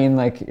know what I mean?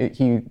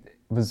 He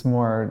was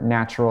more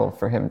natural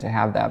for him to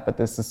have that, but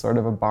this is sort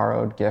of a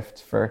borrowed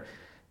gift for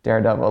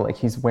Daredevil,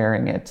 he's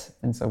wearing it.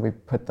 And so we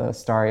put the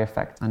starry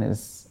effect on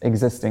his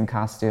existing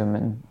costume,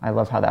 and I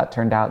love how that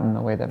turned out, and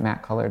the way that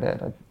Matt colored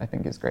it, I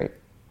think is great.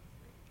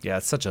 Yeah,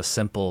 it's such a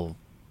simple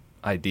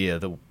idea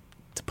to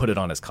put it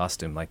on his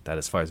costume like that,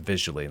 as far as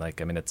visually.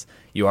 It's,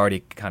 you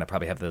already kind of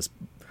probably have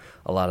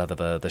a lot of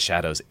the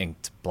shadows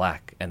inked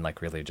black, and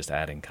really just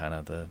adding kind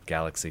of the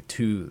galaxy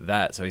to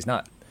that. So he's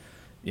not,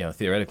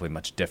 theoretically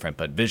much different,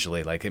 but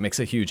visually, it makes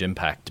a huge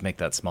impact to make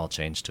that small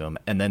change to him.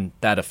 And then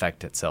that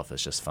effect itself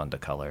is just fun to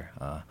color.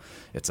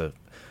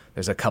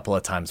 There's a couple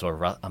of times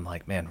where I'm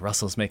like, man,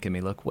 Russell's making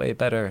me look way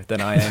better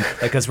than I am,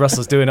 because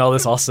Russell's doing all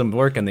this awesome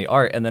work in the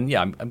art, and then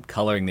I'm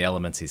coloring the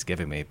elements he's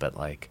giving me, but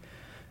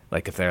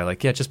if they're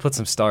just put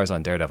some stars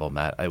on Daredevil,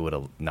 Matt, I would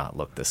have not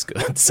looked this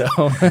good. So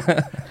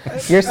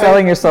you're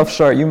selling yourself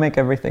short. You make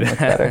everything look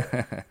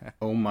better.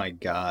 Oh my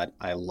God,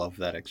 I love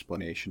that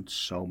explanation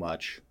so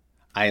much.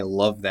 I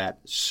love that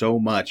so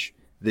much.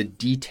 The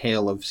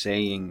detail of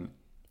saying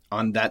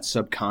on that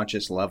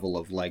subconscious level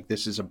of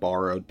this is a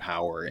borrowed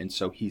power, and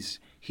so he's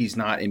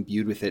not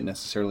imbued with it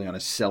necessarily on a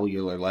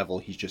cellular level.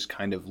 He's just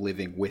kind of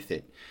living with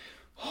it.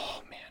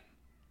 Oh man,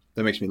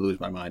 that makes me lose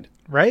my mind.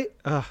 Right?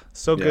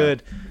 So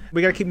good.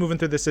 We got to keep moving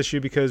through this issue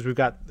because we've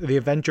got the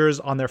Avengers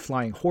on their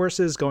flying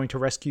horses going to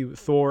rescue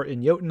Thor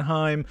in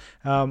Jotunheim,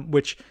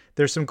 which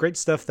there's some great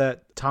stuff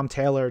that Tom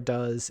Taylor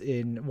does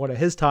in one of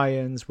his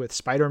tie-ins with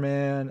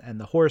Spider-Man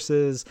and the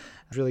horses.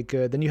 It's really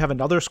good. Then you have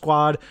another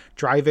squad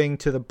driving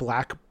to the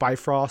Black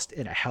Bifrost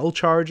in a Hell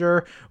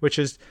Charger, which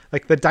is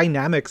the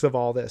dynamics of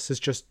all this is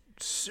just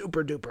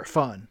super duper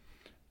fun.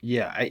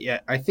 Yeah,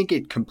 I think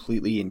it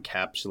completely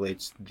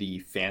encapsulates the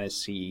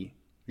fantasy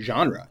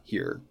genre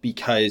here,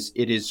 because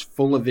it is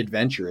full of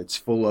adventure. It's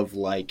full of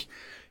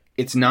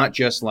it's not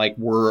just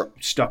we're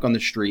stuck on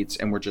the streets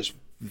and we're just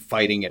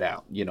fighting it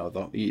out.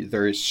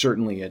 There is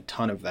certainly a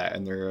ton of that,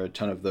 and there are a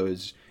ton of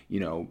those,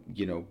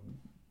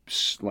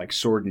 like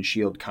sword and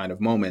shield kind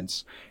of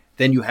moments.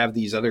 Then you have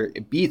these other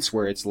beats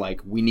where it's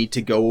like, we need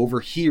to go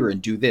over here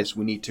and do this.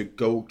 We need to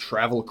go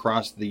travel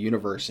across the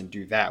universe and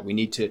do that. We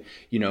need to,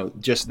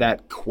 just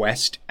that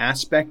quest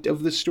aspect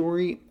of the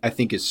story, I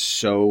think is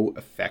so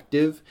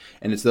effective.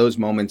 And it's those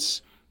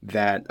moments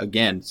that,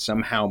 again,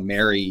 somehow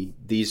marry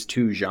these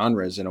two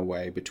genres in a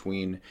way,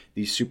 between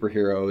these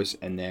superheroes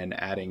and then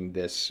adding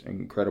this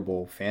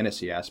incredible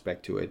fantasy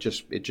aspect to it.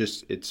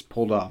 It's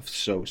pulled off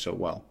so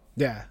well.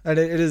 Yeah, and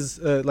it is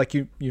like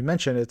you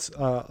mentioned, it's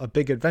a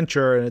big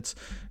adventure, and it's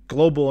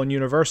global and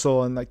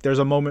universal. And like, there's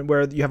a moment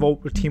where you have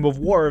a team of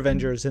war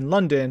Avengers in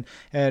London,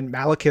 and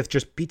Malekith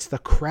just beats the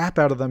crap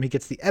out of them. He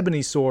gets the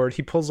ebony sword,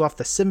 he pulls off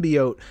the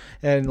symbiote,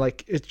 and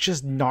like, it's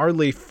just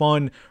gnarly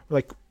fun.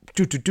 Like,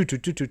 do.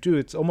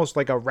 It's almost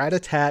like a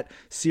rat-a-tat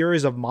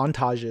series of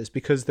montages,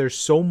 because there's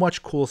so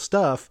much cool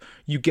stuff.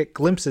 You get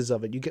glimpses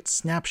of it, you get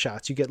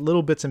snapshots, you get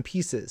little bits and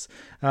pieces.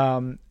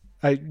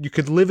 You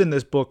could live in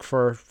this book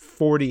for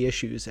 40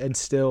 issues and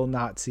still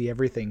not see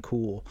everything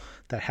cool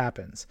that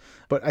happens.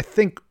 But I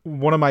think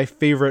one of my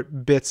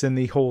favorite bits in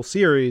the whole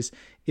series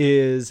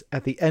is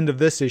at the end of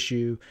this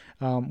issue,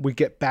 we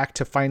get back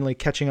to finally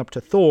catching up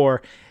to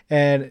Thor,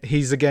 and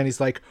he's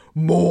like,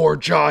 more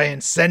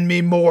giants, send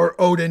me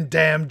more Odin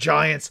damn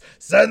giants,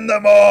 send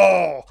them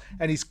all.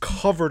 And he's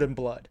covered in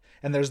blood.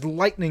 And there's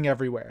lightning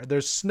everywhere.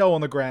 There's snow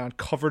on the ground,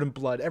 covered in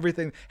blood.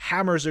 Everything,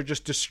 hammers are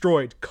just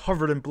destroyed,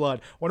 covered in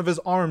blood. One of his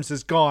arms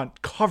is gone,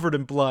 covered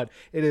in blood.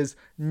 It is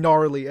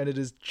gnarly, and it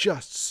is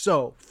just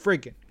so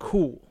friggin'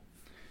 cool.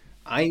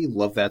 I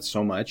love that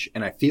so much.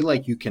 And I feel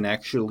like you can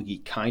actually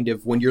kind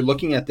of, when you're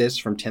looking at this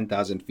from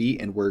 10,000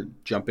 feet and we're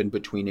jumping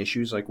between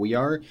issues like we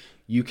are,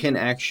 you can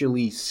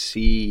actually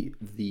see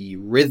the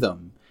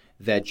rhythm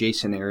that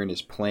Jason Aaron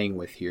is playing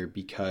with here,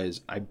 because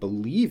I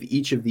believe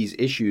each of these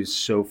issues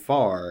so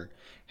far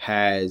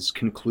has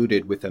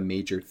concluded with a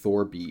major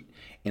Thor beat.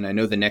 And I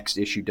know the next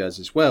issue does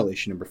as well.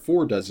 Issue number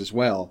 4 does as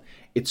well.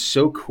 It's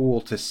so cool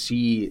to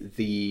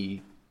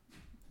see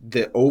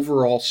the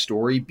overall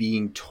story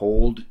being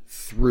told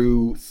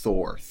through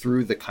Thor,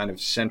 through the kind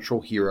of central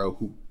hero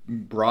who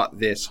brought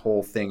this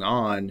whole thing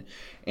on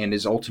and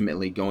is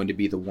ultimately going to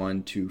be the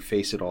one to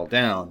face it all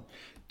down.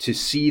 To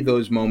see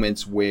those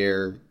moments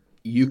where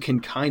you can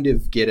kind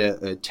of get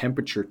a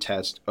temperature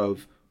test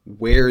of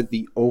where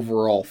the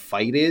overall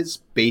fight is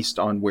based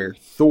on where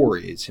Thor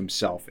is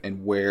himself,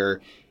 and where,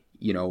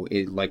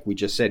 like we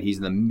just said, he's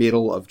in the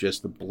middle of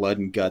just the blood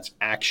and guts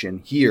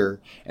action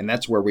here. And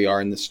that's where we are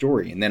in the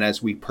story. And then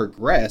as we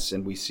progress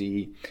and we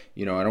see,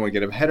 I don't want to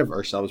get ahead of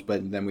ourselves,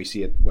 but then we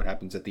see what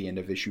happens at the end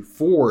of issue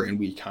 4. And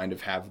we kind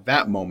of have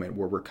that moment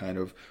where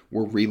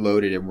we're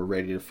reloaded and we're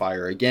ready to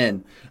fire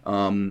again.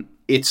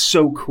 It's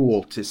so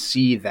cool to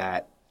see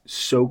that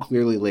so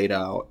clearly laid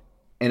out,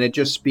 and it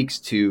just speaks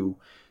to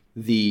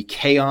the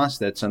chaos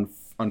that's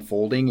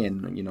unfolding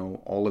in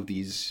all of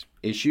these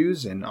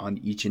issues and on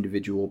each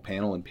individual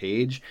panel and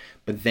page.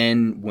 But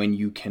then when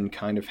you can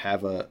kind of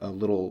have a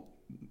little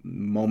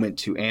moment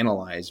to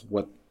analyze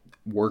what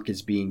work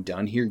is being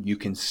done here, you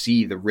can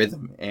see the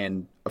rhythm.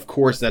 And of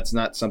course, that's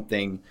not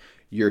something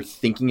you're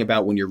thinking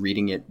about when you're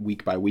reading it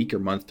week by week or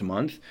month to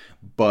month,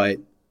 but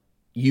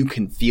you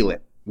can feel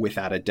it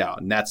without a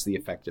doubt. And that's the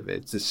effect of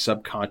it. It's this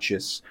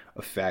subconscious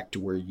effect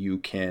where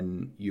you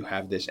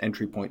have this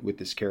entry point with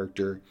this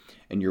character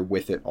and you're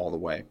with it all the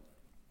way.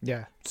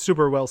 Yeah,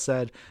 super well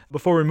said.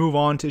 Before we move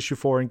on to issue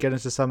 4 and get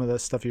into some of the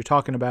stuff you're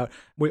talking about,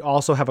 we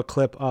also have a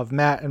clip of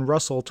Matt and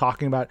Russell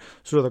talking about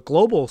sort of the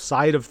global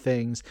side of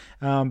things,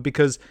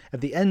 because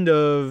at the end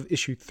of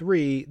issue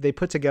 3, they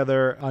put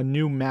together a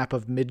new map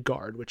of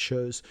Midgard, which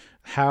shows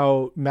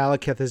how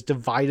Malekith has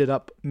divided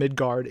up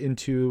Midgard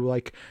into,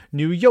 like,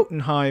 New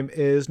Jotunheim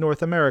is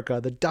North America,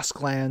 the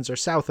Dusklands are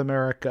South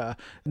America,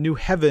 New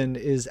Heaven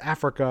is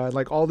Africa,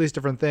 like all these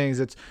different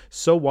things. It's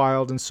so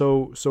wild and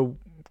so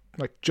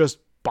like just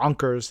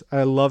bonkers.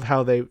 I love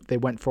how they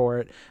went for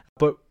it.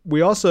 But we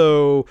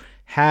also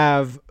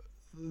have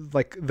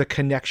like the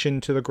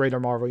connection to the greater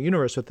Marvel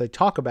universe that they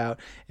talk about,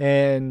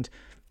 and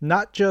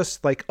not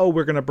just like, oh,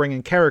 we're going to bring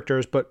in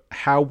characters, but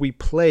how we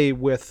play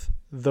with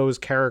those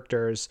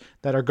characters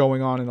that are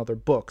going on in other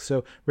books.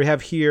 So we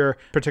have here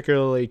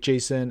particularly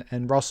Jason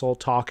and Russell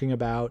talking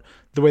about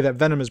the way that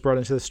Venom is brought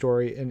into the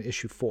story in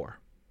issue 4.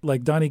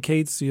 Like Donny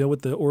Cates,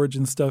 with the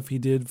origin stuff he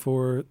did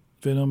for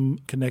Venom,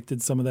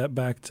 connected some of that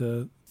back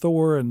to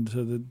Thor and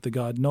to the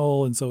god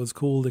Null, and so it's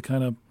cool to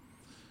kind of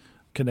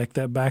connect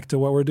that back to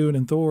what we're doing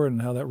in Thor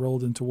and how that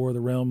rolled into War of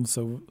the Realms.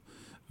 So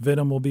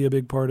Venom will be a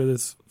big part of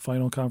this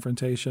final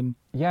confrontation.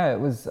 Yeah, it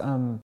was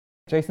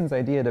Jason's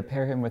idea to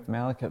pair him with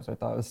Malekith. I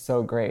thought was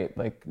so great.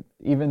 Like,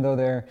 even though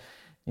their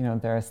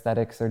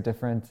aesthetics are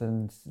different,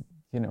 and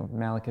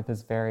Malekith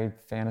is very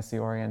fantasy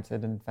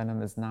oriented and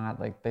Venom is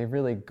not, like, they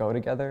really go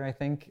together, I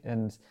think.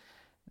 And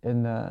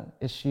in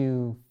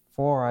issue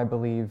 4, I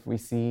believe, we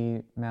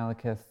see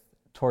Malekith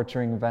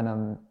torturing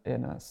Venom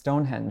in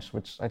Stonehenge,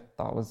 which I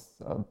thought was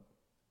a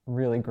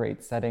really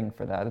great setting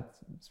for that.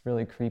 It's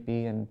really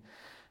creepy, and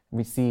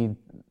we see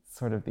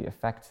sort of the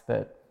effect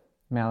that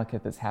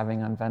Malekith is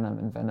having on Venom,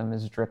 and Venom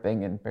is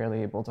dripping and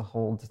barely able to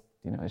hold,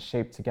 his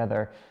shape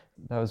together.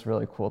 That was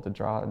really cool to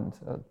draw, and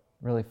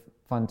really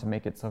fun to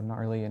make it so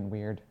gnarly and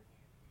weird.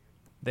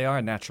 They are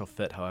a natural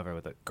fit, however,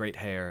 with a great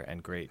hair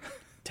and great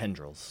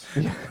tendrils.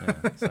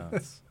 So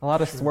it's a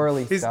lot of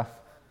swirly stuff.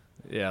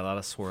 Yeah, a lot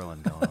of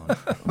swirling going on.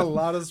 A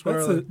lot of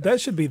swirling. That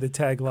should be the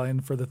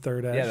tagline for the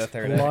third act. Yeah, the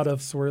third a act. lot of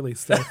swirly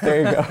stuff. There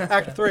you go.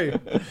 Act 3,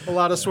 a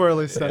lot of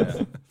swirly stuff.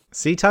 Yeah.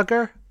 See,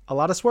 Tucker? A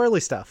lot of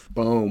swirly stuff.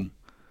 Boom.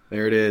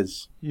 There it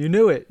is. You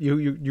knew it.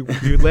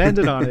 You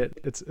landed on it.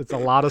 It's a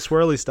lot of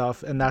swirly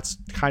stuff, and that's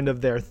kind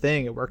of their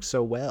thing. It works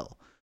so well.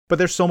 But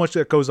there's so much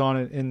that goes on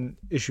in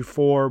issue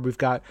 4. We've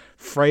got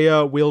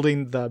Freya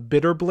wielding the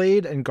bitter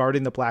blade and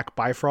guarding the black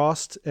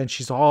Bifrost, and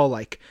she's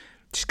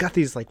got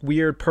these like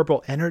weird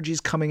purple energies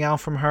coming out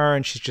from her,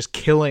 and she's just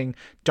killing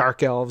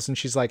dark elves. And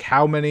she's like,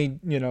 how many,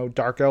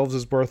 dark elves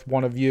is worth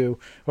one of you,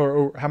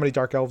 or how many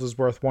dark elves is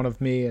worth one of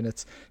me? And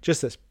it's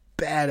just this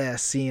badass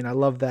scene. I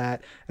love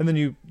that. And then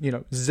you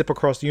zip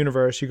across the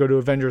universe. You go to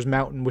Avengers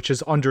Mountain, which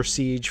is under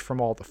siege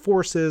from all the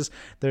forces.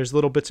 There's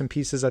little bits and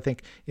pieces. I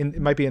think it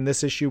might be in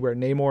this issue where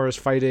Namor is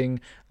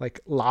fighting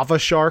like lava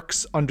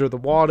sharks under the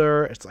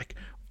water. It's like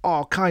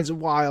all kinds of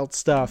wild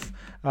stuff.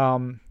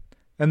 And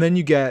then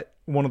you get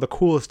one of the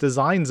coolest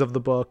designs of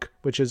the book,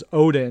 which is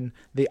Odin,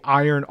 the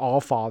Iron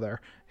Allfather.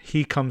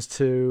 He comes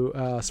to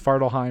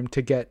Svartalheim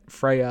to get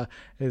Freya,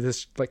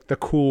 this like the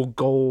cool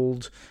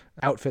gold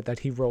outfit that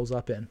he rolls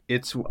up in.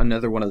 It's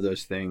another one of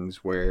those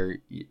things where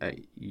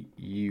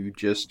you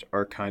just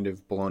are kind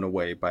of blown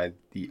away by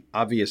the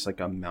obvious like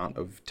amount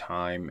of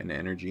time and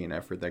energy and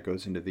effort that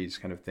goes into these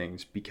kind of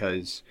things,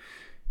 because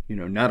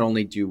not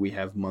only do we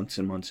have months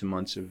and months and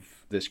months of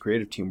this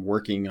creative team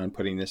working on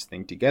putting this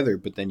thing together,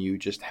 but then you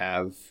just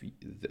have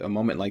a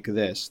moment like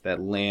this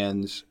that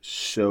lands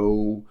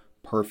so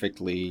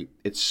perfectly.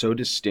 It's so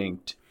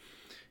distinct.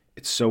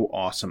 It's so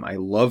awesome. I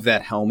love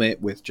that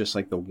helmet with just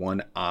like the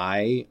one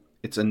eye.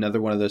 It's another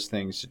one of those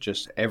things that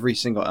just every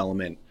single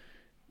element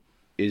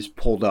is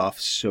pulled off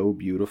so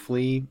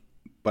beautifully,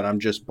 but I'm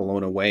just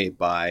blown away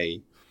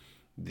by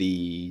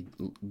the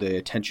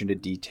attention to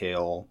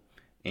detail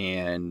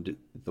and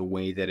the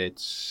way that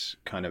it's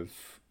kind of,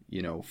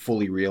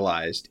 fully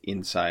realized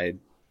inside,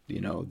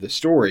 the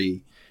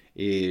story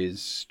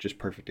is just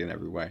perfect in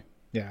every way.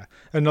 Yeah.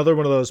 Another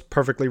one of those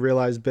perfectly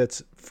realized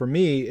bits for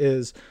me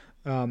is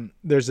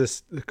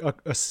there's a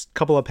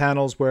couple of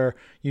panels where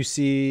you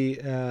see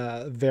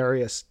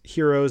various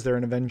heroes. They're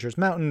in Avengers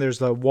Mountain. There's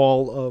the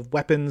wall of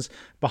weapons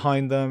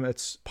behind them.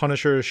 It's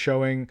Punisher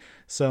showing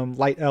some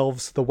light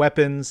elves the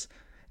weapons,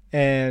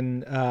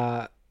 and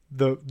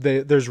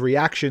there's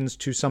reactions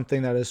to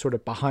something that is sort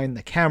of behind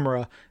the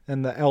camera,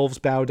 and the elves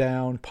bow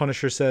down.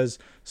 Punisher says,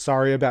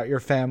 "Sorry about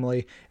your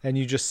family," and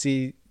you just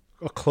see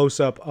a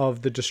close-up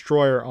of the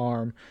destroyer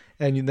arm,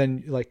 and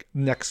then like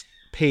next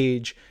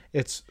page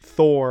it's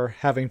Thor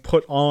having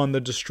put on the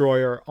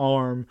destroyer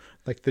arm,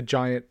 like the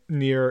giant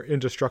near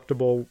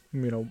indestructible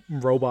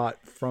robot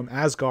from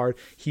Asgard.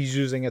 He's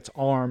using its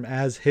arm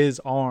as his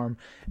arm,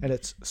 and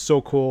it's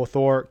so cool.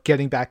 Thor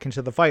getting back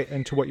into the fight,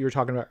 and to what you were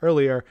talking about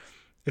earlier,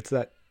 it's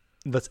that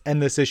let's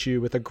end this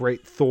issue with a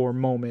great Thor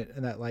moment,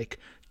 and that like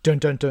dun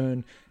dun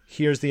dun,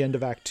 here's the end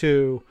of Act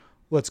 2,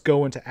 let's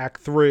go into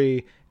Act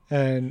 3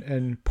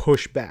 and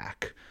push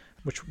back,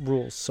 which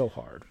rules so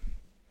hard.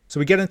 So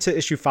we get into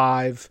issue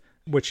 5,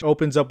 which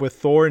opens up with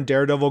Thor and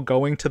Daredevil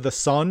going to the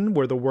sun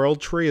where the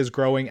world tree is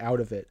growing out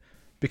of it,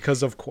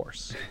 because of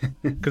course,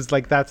 because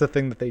like that's a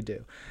thing that they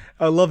do.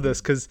 I love this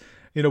because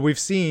we've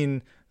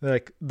seen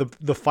like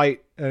the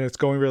fight and it's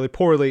going really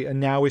poorly,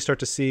 and now we start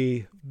to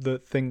see the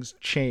things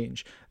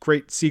change.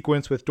 Great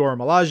sequence with Dora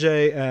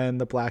Milaje and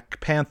the Black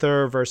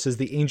Panther versus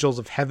the Angels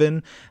of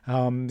Heaven,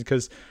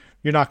 because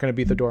you're not going to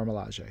beat the Dora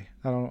Milaje.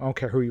 I don't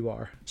care who you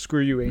are.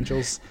 Screw you,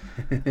 Angels.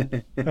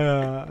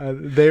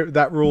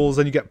 That rules.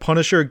 And you get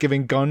Punisher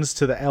giving guns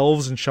to the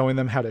elves and showing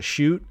them how to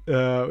shoot,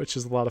 which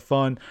is a lot of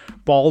fun.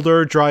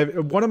 Balder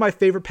one of my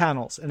favorite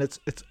panels, and it's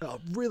a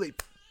really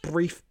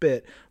brief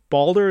bit.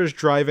 Balder is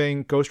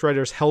driving Ghost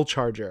Rider's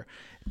Hellcharger.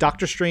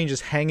 Doctor Strange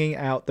is hanging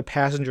out the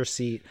passenger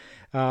seat,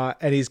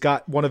 and he's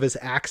got one of his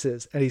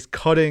axes, and he's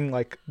cutting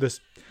like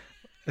this.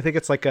 I think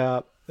it's like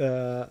a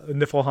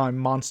Niflheim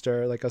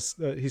monster, like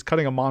he's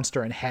cutting a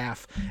monster in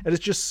half, and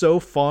it's just so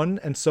fun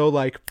and so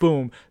like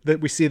boom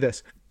that we see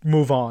this,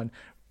 move on,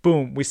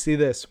 boom, we see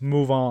this,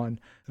 move on.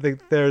 I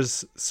think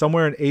there's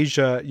somewhere in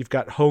Asia you've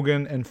got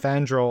Hogan and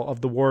Fandral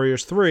of the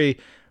Warriors 3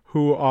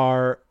 who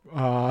are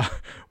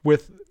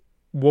with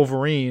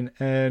Wolverine,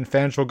 and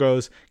Fandral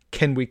goes,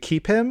 "Can we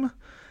keep him?"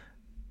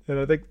 And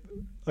I think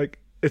like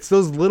it's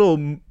those little,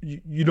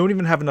 you don't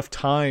even have enough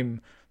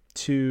time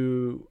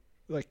to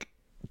like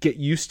get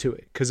used to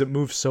it because it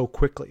moves so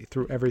quickly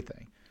through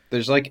everything.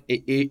 There's like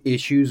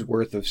issues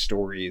worth of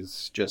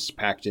stories just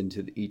packed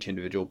into each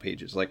individual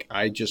pages. Like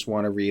I just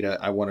want to read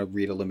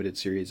a limited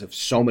series of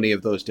so many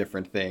of those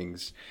different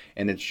things,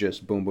 and it's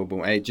just boom, boom,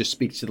 boom. And it just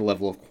speaks to the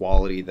level of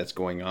quality that's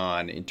going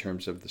on in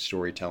terms of the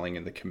storytelling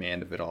and the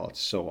command of it all.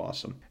 It's so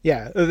awesome.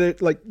 Yeah,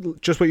 like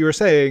just what you were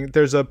saying.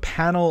 There's a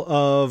panel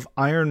of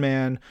Iron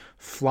Man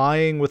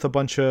flying with a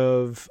bunch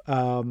of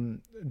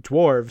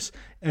dwarves,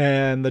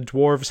 and the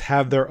dwarves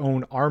have their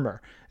own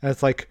armor, and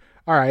it's like,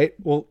 all right,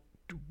 well,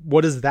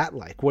 what is that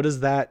like? What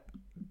is that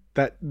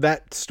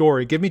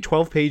story? Give me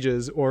 12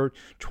 pages or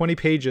 20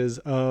 pages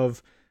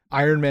of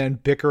Iron Man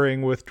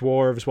bickering with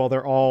dwarves while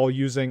they're all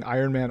using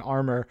Iron Man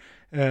armor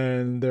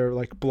and they're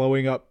like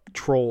blowing up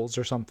trolls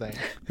or something.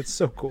 It's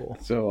so cool.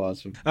 So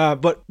awesome.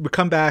 But we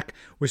come back,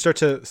 we start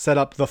to set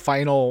up the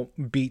final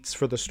beats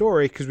for the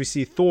story because we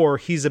see Thor,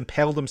 he's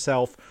impaled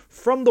himself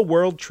from the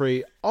world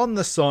tree on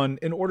the sun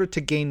in order to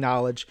gain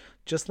knowledge,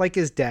 just like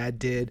his dad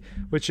did,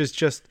 which is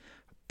just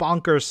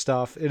bonkers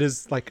stuff. It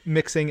is like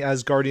mixing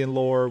Asgardian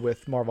lore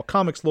with Marvel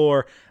Comics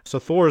lore. So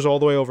Thor is all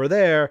the way over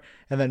there,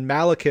 and then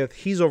Malekith,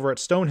 he's over at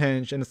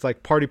Stonehenge, and it's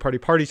like party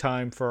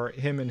time for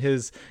him and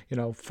his,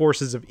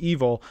 forces of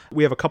evil.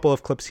 We have a couple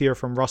of clips here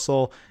from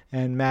Russell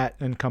and Matt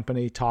and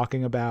company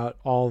talking about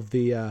all of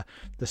the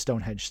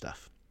Stonehenge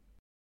stuff.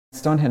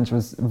 Stonehenge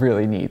was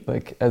really neat.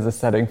 Like as a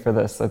setting for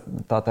this, I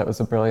thought that was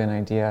a brilliant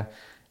idea.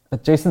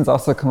 But Jason's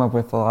also come up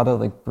with a lot of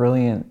like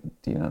brilliant,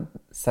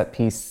 set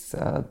piece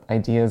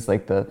ideas,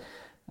 like the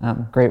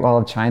Great Wall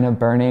of China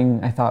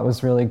burning. I thought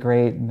was really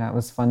great, and that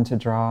was fun to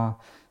draw.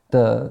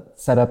 The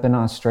setup in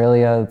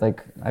Australia,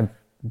 like I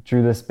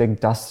drew this big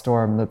dust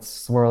storm that's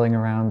swirling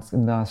around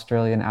in the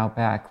Australian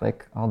outback,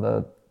 like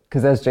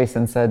because as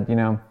Jason said,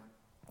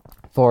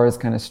 Thor is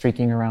kind of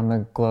streaking around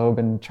the globe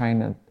and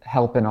trying to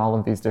help in all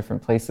of these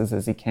different places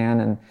as he can.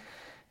 And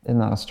in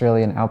the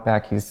Australian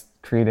outback, he's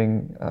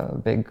creating a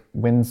big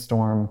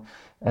windstorm,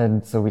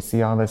 and so we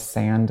see all this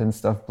sand and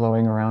stuff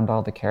blowing around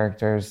all the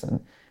characters, and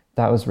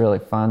that was really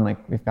fun.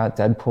 Like we've got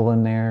Deadpool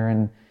in there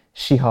and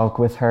She-Hulk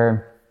with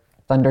her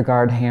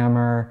Thunderguard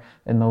hammer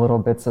and the little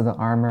bits of the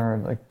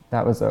armor. Like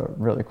that was a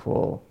really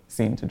cool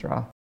scene to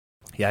draw.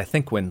 Yeah, I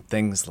think when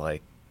things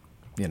like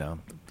the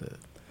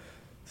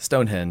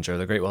Stonehenge or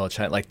the Great Wall of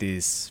China, like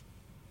these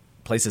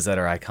places that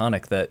are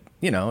iconic that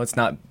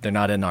they're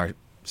not in our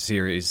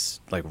series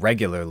like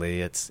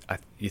regularly, I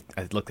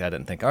look at it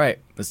and think, all right,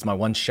 this is my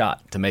one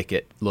shot to make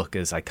it look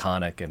as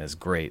iconic and as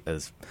great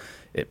as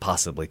it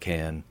possibly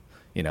can,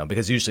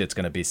 because usually it's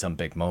going to be some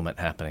big moment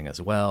happening as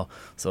well,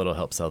 so it'll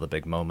help sell the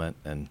big moment.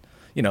 And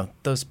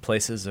those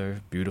places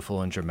are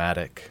beautiful and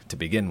dramatic to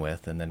begin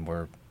with, and then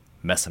we're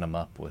messing them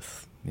up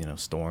with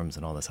storms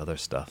and all this other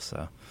stuff.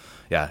 So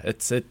yeah,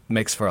 it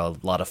makes for a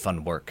lot of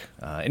fun work.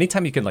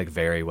 Anytime you can like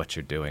vary what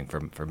you're doing,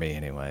 for me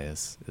anyway,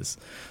 is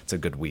it's a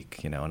good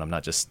week, and I'm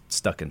not just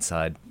stuck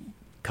inside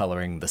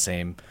coloring the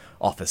same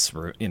office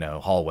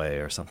hallway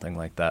or something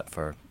like that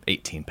for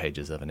 18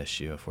 pages of an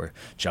issue. If we're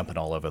jumping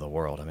all over the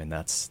world, I mean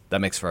that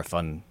makes for a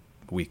fun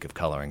week of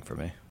coloring for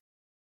me.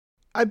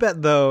 I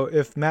bet though,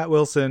 if Matt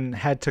Wilson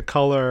had to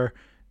color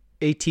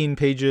 18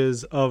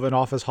 pages of an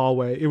office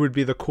hallway, it would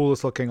be the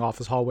coolest looking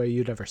office hallway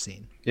you'd ever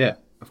seen. Yeah,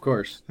 of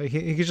course.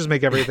 He could just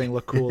make everything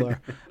look cooler.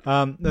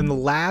 Then the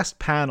last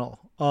panel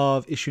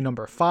of issue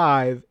number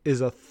 5 is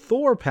a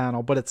Thor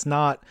panel, but it's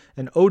not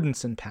an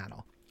Odinson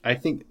panel. I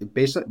think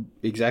based on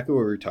exactly what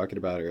we were talking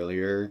about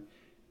earlier,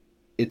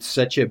 it's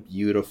such a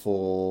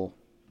beautiful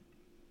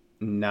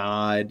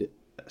nod,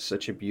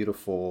 such a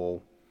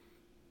beautiful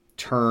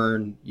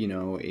turn,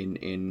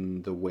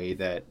 in the way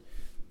that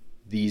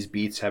these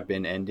beats have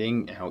been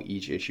ending, how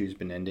each issue's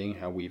been ending,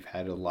 how we've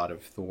had a lot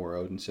of Thor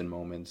Odinson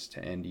moments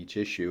to end each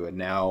issue. And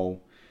now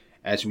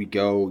as we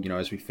go,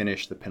 as we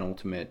finish the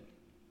penultimate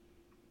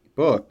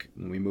book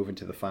and we move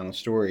into the final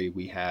story,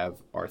 we have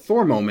our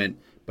Thor moment,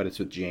 but it's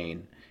with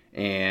Jane.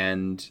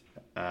 And,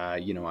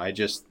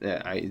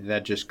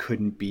 that just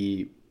couldn't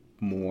be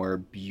more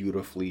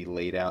beautifully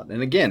laid out.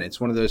 And again, it's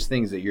one of those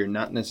things that you're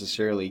not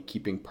necessarily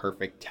keeping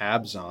perfect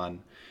tabs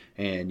on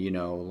and,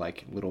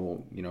 like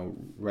little,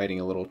 writing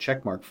a little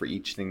check mark for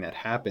each thing that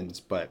happens,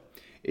 but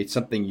it's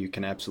something you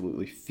can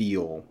absolutely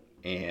feel.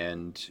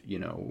 And,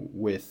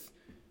 with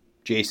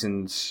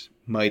Jason's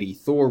Mighty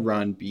Thor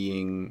run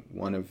being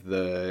one of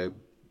the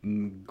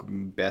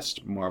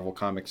best Marvel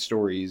Comics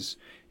stories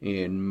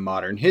in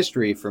modern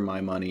history for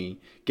my money,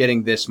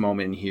 getting this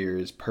moment here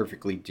is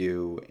perfectly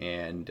due.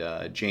 And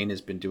Jane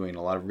has been doing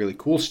a lot of really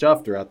cool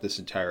stuff throughout this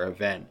entire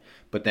event,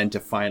 but then to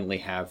finally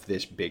have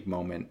this big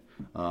moment,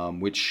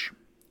 which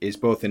is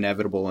both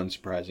inevitable and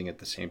surprising at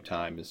the same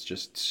time, is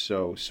just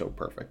so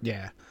perfect.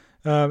 Yeah.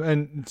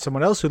 And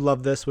someone else who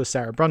loved this was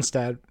Sarah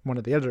Brunstad, one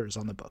of the editors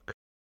on the book.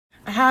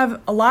 I have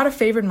a lot of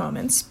favorite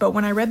moments, but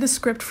when I read the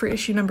script for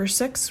issue number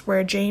 6,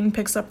 where Jane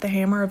picks up the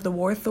hammer of the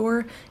War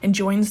Thor and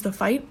joins the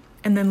fight,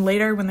 and then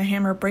later when the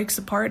hammer breaks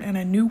apart and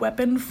a new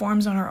weapon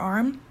forms on her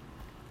arm,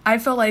 I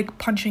felt like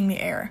punching the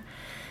air.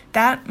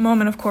 That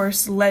moment, of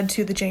course, led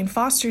to the Jane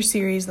Foster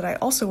series that I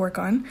also work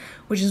on,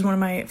 which is one of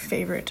my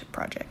favorite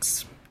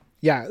projects.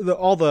 Yeah,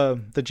 all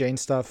the Jane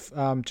stuff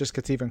just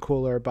gets even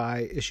cooler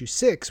by issue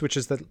 6, which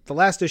is the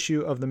last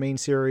issue of the main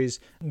series,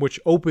 which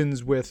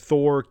opens with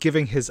Thor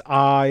giving his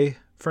eye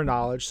for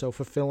knowledge, so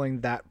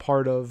fulfilling that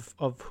part of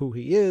who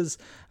he is.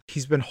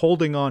 He's been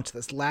holding on to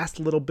this last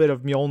little bit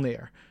of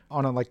Mjolnir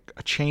on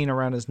a chain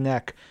around his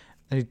neck,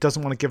 and he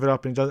doesn't want to give it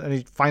up, and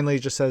he finally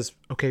just says,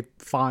 okay,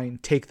 fine,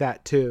 take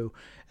that too.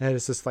 And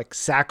it's this like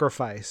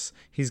sacrifice.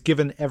 He's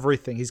given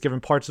everything. He's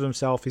given parts of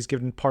himself. He's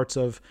given parts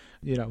of,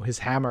 his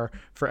hammer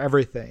for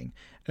everything.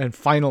 And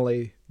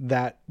finally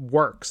that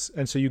works.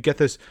 And so you get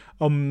this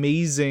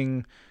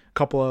amazing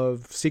couple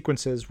of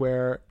sequences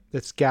where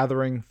it's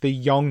gathering the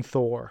young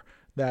Thor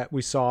that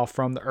we saw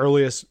from the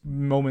earliest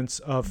moments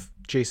of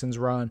Jason's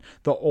run,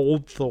 the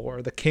old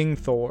Thor, the King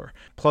Thor,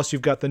 plus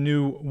you've got the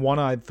new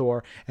one-eyed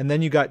Thor, and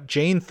then you got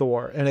Jane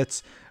Thor, and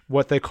it's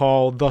what they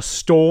call the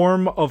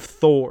Storm of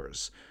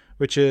Thors,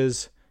 which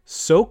is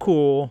so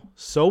cool,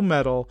 so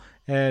metal,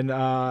 and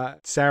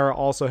Sarah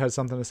also has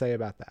something to say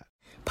about that.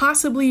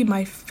 Possibly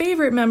my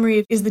favorite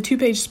memory is the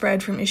 2-page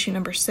spread from issue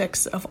number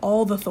 6 of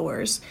all the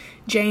Thors,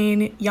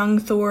 Jane, young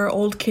Thor,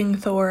 old King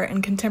Thor,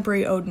 and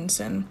contemporary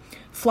Odinson,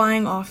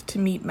 flying off to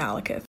meet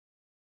Malekith.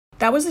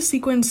 That was a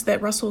sequence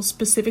that Russell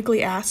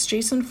specifically asked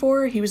Jason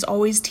for. He was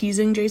always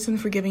teasing Jason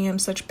for giving him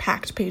such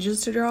packed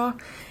pages to draw,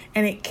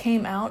 and it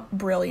came out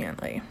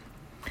brilliantly.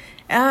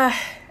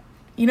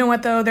 You know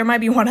what, though? There might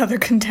be one other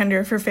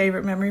contender for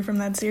favorite memory from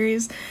that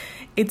series.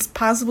 It's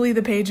possibly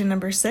the page in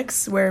number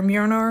 6 where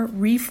Mjolnir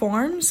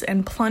reforms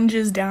and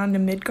plunges down to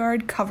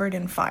Midgard covered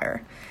in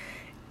fire.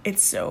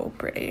 It's so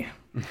pretty.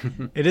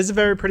 It is a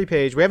very pretty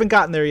page. We haven't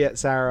gotten there yet,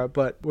 Sarah,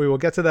 but we will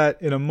get to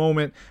that in a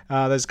moment.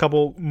 There's a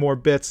couple more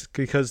bits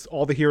because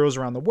all the heroes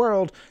around the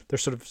world, they're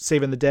sort of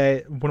saving the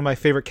day. One of my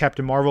favorite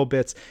Captain Marvel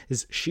bits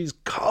is she's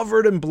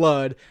covered in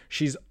blood.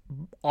 She's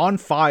on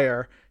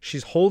fire.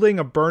 She's holding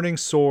a burning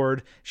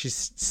sword.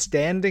 She's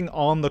standing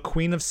on the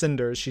Queen of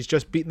Cinders. She's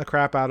just beaten the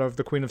crap out of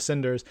the Queen of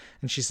Cinders.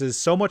 And she says,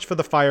 so much for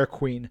the Fire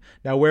Queen.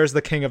 Now where's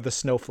the King of the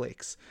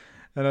Snowflakes?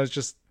 And I was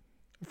just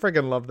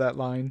freaking love that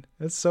line.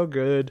 It's so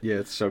good. Yeah,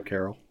 it's so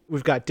Carol.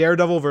 We've got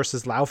Daredevil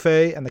versus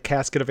Laufey and the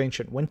Casket of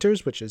Ancient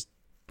Winters, which is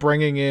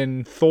bringing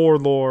in Thor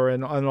lore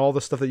and all the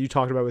stuff that you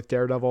talked about with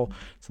Daredevil.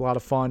 It's a lot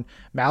of fun.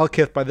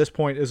 Malekith, by this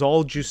point, is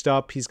all juiced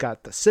up. He's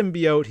got the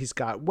symbiote. He's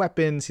got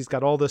weapons. He's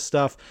got all this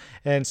stuff.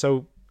 And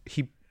so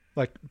he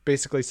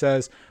basically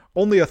says,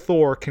 only a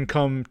Thor can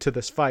come to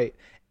this fight.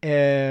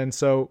 And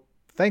so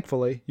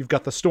thankfully, you've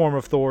got the Storm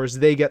of Thors.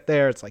 They get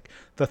there. It's like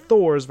the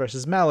Thors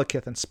versus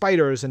Malekith and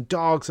spiders and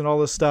dogs and all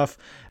this stuff.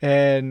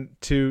 And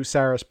to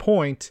Sarah's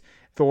point,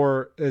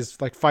 Thor is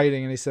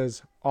fighting and he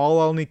says, all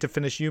I'll need to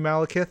finish you,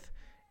 Malekith,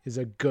 is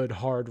a good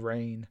hard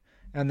rain.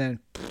 And then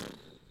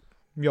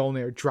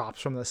Mjolnir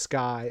drops from the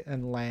sky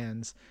and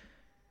lands.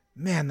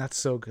 Man, that's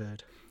so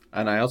good.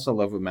 And I also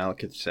love what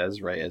Malekith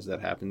says right as that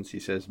happens. He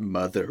says,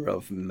 mother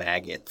of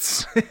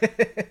maggots.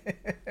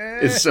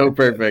 It's so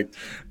perfect.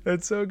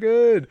 That's so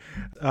good.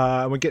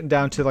 We're getting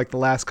down to the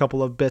last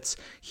couple of bits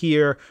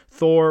here.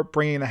 Thor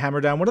bringing the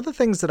hammer down. One of the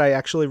things that I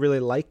actually really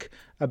like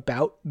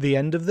about the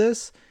end of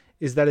this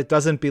is that it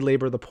doesn't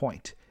belabor the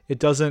point. It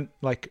doesn't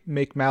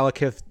make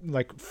Malekith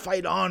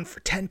fight on for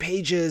 10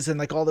 pages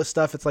and all this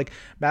stuff. It's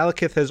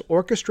Malekith has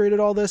orchestrated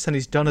all this and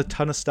he's done a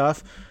ton of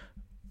stuff,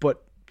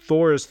 but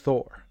Thor is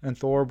Thor, and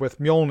Thor with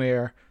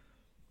Mjolnir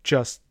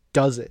just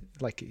does it.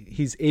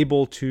 He's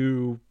able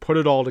to put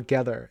it all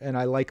together, and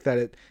I like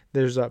that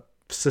there's a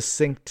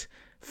succinct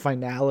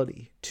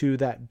finality to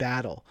that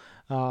battle.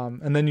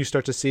 And then you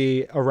start to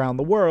see around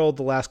the world,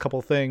 the last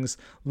couple things,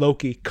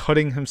 Loki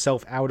cutting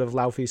himself out of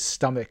Laufey's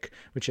stomach,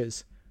 which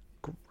is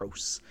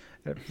gross.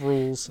 It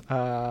rules.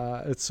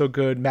 It's so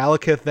good.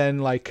 Malekith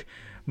then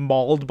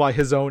mauled by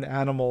his own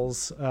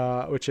animals,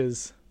 which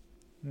is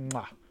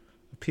a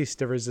piece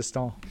de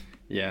resistance.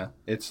 Yeah,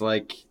 it's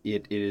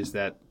it is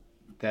that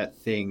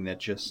thing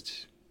that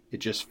it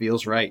just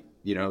feels right,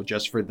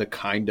 just for the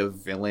kind of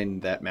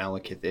villain that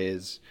Malekith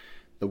is,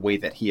 the way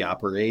that he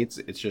operates.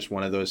 It's just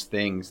one of those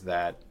things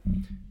that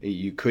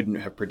you couldn't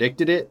have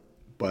predicted it,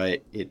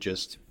 but it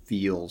just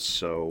feels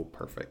so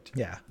perfect.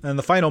 Yeah, and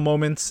the final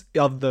moments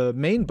of the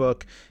main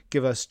book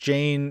give us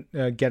Jane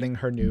getting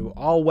her new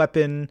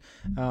all-weapon,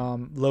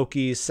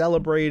 Loki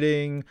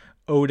celebrating,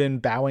 Odin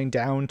bowing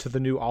down to the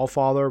new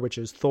Allfather, which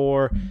is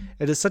Thor.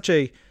 It is such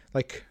a,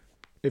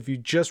 if you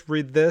just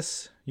read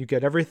this, you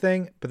get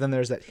everything, but then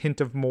there's that hint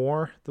of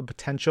more, the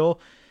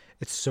potential.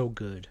 It's so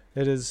good.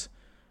 It is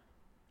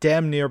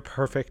damn near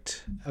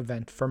perfect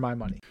event for my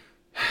money.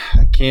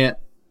 I can't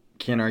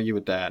argue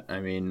with that. I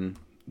mean,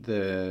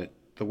 the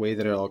way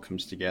that it all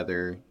comes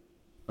together,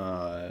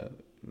 I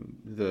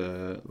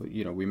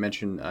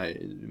mentioned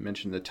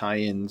the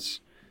tie-ins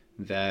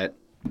that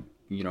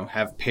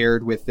have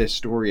paired with this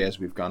story as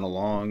we've gone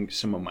along.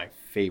 Some of my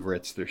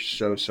favorites. They're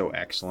so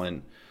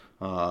excellent.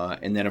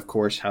 And then, of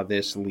course, how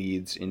this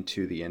leads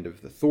into the end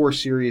of the Thor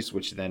series,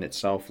 which then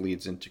itself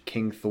leads into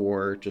King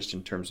Thor, just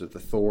in terms of the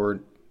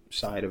Thor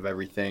side of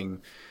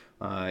everything.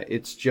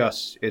 It's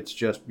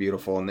just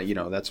beautiful, and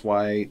that's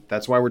why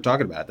we're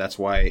talking about it. That's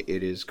why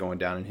it is going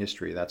down in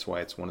history. That's why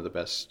it's one of the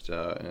best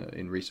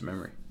in recent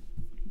memory.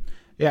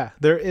 Yeah,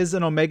 there is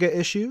an Omega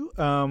issue,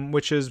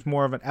 which is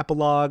more of an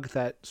epilogue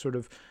that sort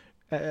of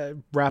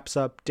wraps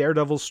up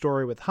Daredevil's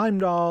story with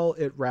Heimdall.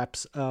 It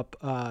wraps up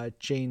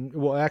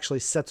actually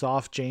sets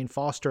off Jane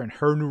Foster and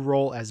her new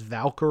role as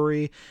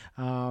Valkyrie.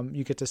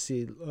 You get to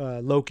see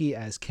Loki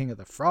as King of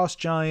the Frost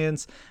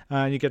Giants.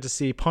 And you get to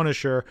see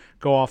Punisher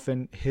go off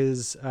in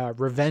his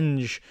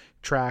revenge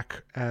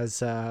track as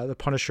the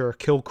Punisher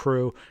kill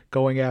crew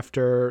going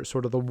after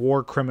sort of the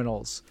war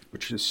criminals,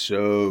 which is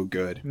so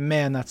good.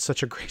 Man, that's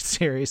such a great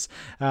series.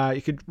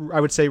 I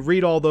would say,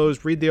 read all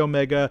those, read the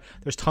Omega.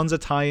 There's tons of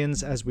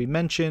tie-ins, as we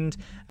mentioned.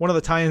 One of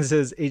the tie-ins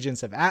is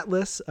Agents of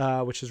Atlas,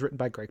 which is written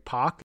by Greg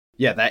Pak.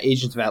 Yeah, that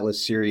Agents of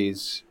Atlas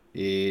series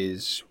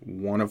is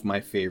one of my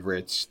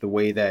favorites. The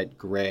way that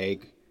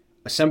Greg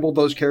assembled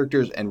those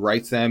characters and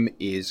writes them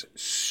is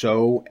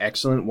so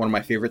excellent. One of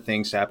my favorite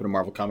things to happen to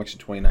Marvel Comics in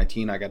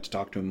 2019. I got to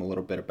talk to him a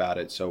little bit about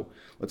it, so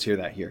let's hear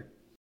that here.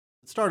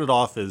 It started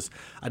off as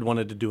I'd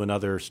wanted to do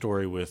another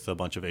story with a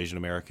bunch of Asian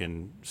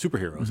American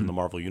superheroes in the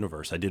Marvel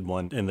Universe. I did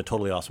one in the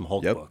Totally Awesome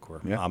Hulk book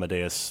where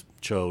Amadeus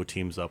Cho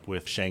teams up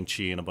with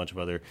Shang-Chi and a bunch of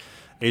other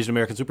Asian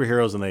American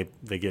superheroes, and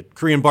they get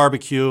Korean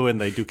barbecue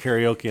and they do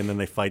karaoke and then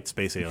they fight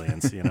space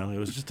aliens. It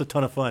was just a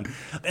ton of fun.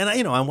 And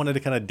I wanted to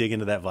kind of dig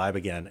into that vibe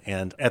again.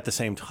 And at the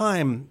same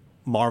time,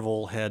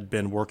 Marvel had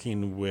been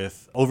working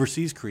with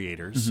overseas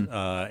creators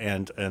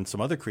and some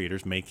other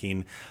creators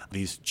making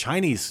these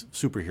Chinese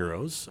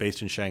superheroes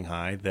based in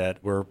Shanghai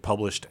that were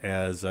published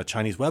as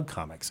Chinese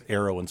webcomics,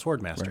 Arrow and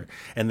Swordmaster. Right.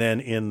 And then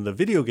in the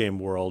video game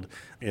world,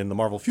 in the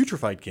Marvel Future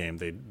Fight game,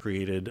 they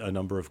created a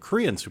number of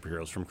Korean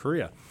superheroes from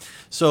Korea.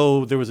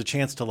 So there was a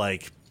chance to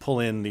pull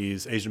in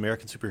these Asian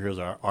American superheroes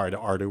I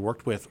already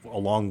worked with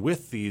along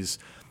with these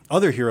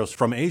other heroes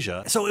from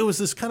Asia. So it was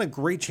this kind of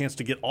great chance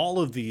to get all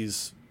of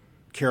these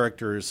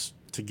characters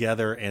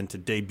together and to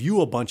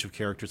debut a bunch of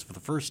characters for the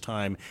first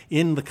time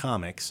in the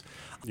comics,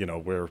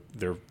 where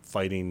they're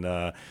fighting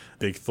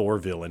big Thor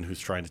villain who's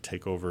trying to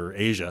take over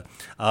Asia.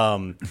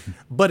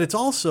 But it's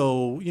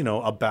also,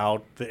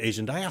 about the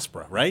Asian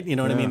diaspora, right? You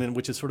know what I mean? And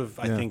which is sort of,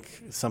 I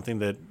think, something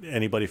that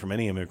anybody from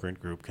any immigrant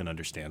group can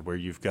understand, where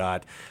you've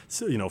got,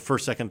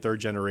 first, second, third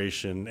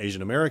generation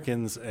Asian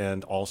Americans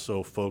and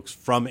also folks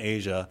from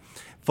Asia,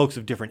 folks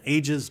of different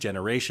ages,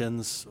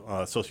 generations,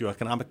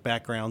 socioeconomic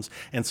backgrounds.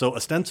 And so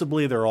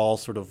ostensibly they're all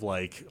sort of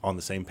on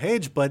the same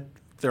page, but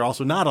they're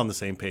also not on the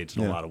same page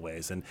in a lot of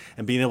ways. And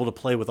being able to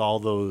play with all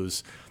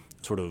those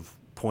sort of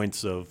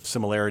points of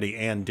similarity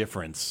and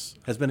difference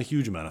has been a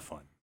huge amount of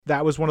fun.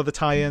 That was one of the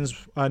tie-ins.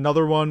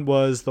 Another one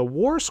was the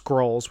War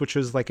Scrolls, which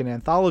was like an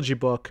anthology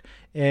book.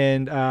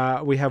 And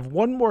we have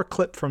one more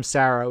clip from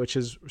Sarah, which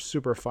is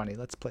super funny.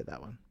 Let's play that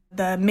one.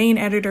 The main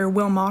editor,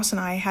 Will Moss, and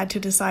I had to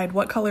decide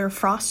what color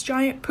frost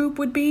giant poop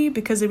would be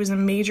because it was a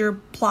major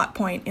plot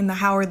point in the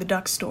Howard the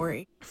Duck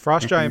story.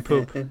 Frost giant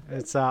poop.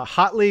 It's a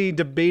hotly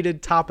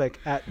debated topic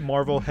at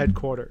Marvel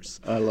headquarters.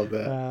 I love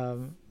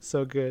that.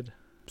 So good.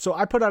 So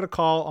I put out a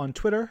call on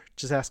Twitter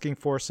just asking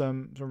for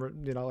some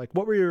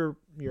what were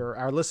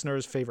our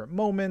listeners' favorite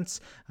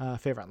moments,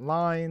 favorite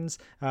lines.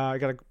 I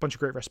got a bunch of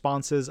great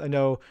responses. I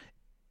know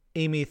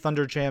Amy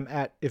Thunderjam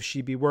at If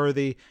She Be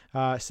Worthy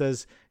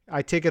says,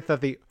 I take it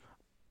that the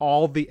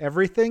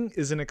everything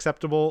is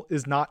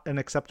not an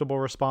acceptable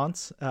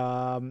response.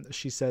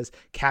 She says,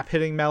 Cap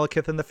hitting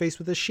Malekith in the face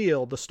with a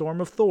shield, the Storm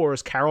of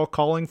Thors, Carol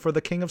calling for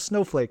the King of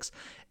Snowflakes,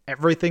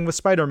 everything with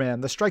Spider-Man,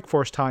 the Strike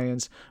Force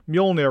tie-ins,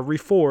 Mjolnir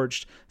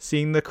reforged,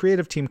 seeing the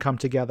creative team come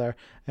together.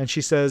 And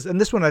she says,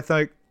 and this one I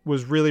think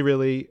was really,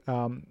 really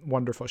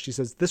wonderful. She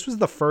says, this was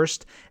the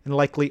first and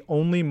likely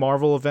only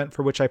Marvel event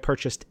for which I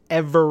purchased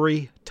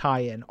every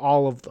tie-in,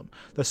 all of them.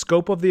 The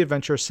scope of the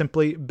adventure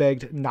simply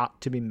begged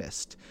not to be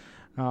missed.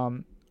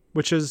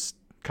 Which is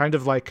kind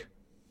of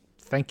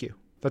thank you.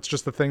 That's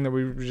just the thing that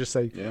we would just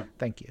say,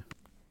 thank you.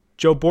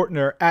 Joe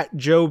Bortner at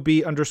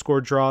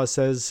JoeB_draws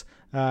says,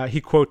 he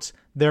quotes,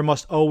 there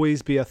must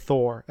always be a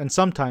Thor, and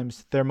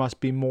sometimes there must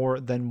be more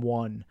than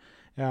one,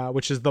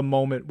 which is the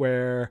moment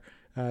where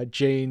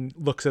Jane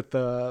looks at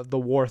the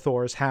War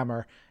Thor's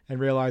hammer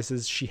and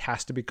realizes she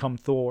has to become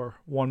Thor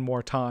one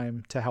more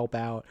time to help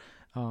out,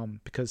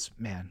 because,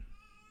 man,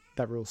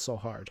 that rules so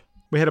hard.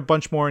 We had a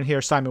bunch more in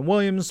here. Simon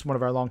Williams, one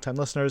of our longtime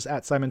listeners,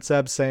 at Simon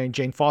Seb, saying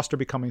Jane Foster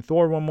becoming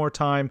Thor one more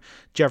time.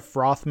 Jeff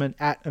Rothman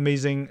at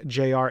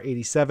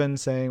AmazingJR87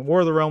 saying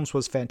War of the Realms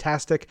was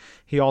fantastic.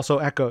 He also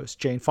echoes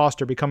Jane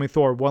Foster becoming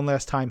Thor one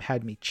last time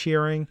had me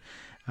cheering.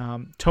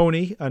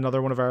 Tony,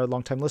 another one of our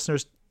longtime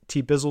listeners,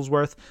 T.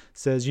 Bizzlesworth,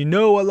 says, I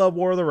love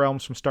War of the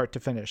Realms from start to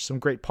finish. Some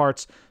great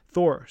parts.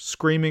 Thor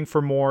screaming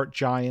for more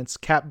giants,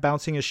 Cap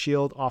bouncing his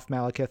shield off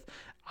Malekith,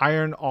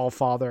 Iron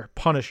Allfather,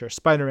 Punisher,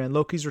 Spider-Man,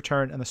 Loki's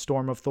Return, and the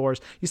Storm of Thors.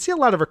 You see a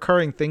lot of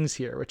recurring things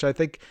here, which I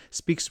think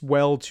speaks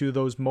well to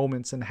those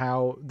moments and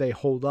how they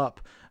hold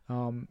up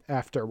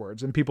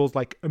afterwards and people's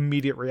like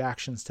immediate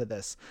reactions to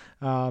this.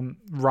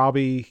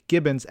 Robbie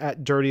Gibbons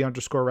at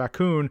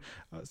dirty_raccoon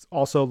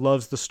also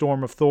loves the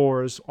Storm of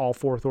Thors, all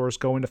 4 Thors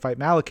going to fight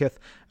Malekith,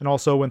 and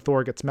also when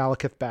Thor gets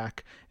Malekith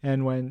back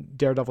and when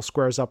Daredevil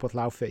squares up with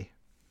Laufey.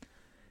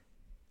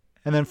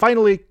 And then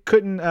finally,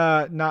 couldn't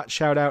not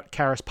shout out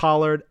Karis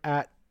Pollard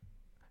at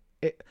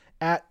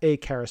a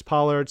Karis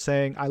Pollard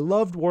saying, I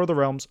loved War of the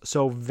Realms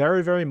so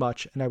very, very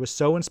much, and I was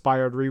so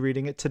inspired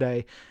rereading it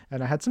today,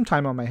 and I had some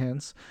time on my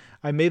hands.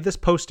 I made this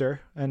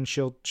poster, and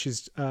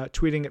she's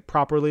tweeting it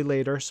properly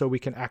later so we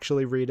can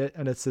actually read it,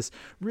 and it's this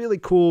really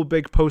cool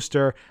big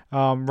poster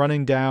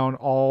running down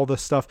all the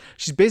stuff.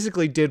 She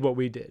basically did what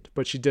we did,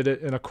 but she did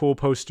it in a cool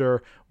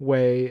poster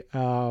way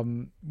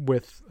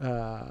with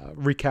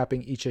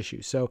recapping each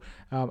issue. So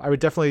I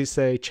would definitely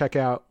say check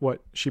out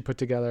what she put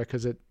together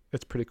because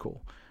it's pretty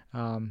cool.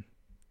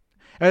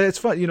 And it's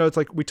fun, it's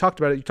like we talked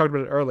about it. You talked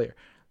about it earlier.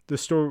 The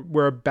story,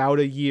 we're about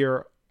a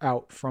year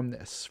out from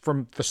the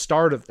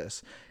start of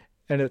this,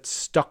 and it's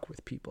stuck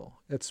with people.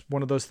 It's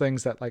one of those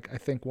things that like I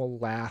think will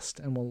last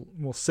and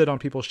will sit on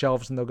people's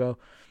shelves and they'll go,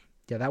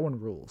 yeah, that one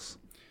rules.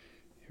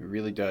 It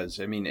really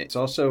does. I mean, it's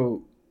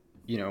also,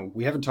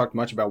 we haven't talked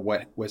much about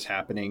what was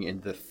happening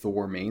in the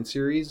Thor main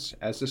series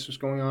as this was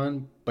going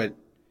on, but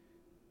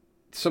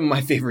some of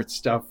my favorite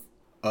stuff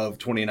of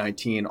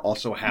 2019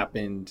 also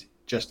happened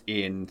just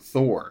in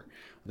Thor,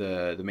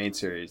 the main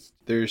series.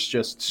 There's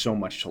just so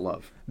much to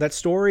love. That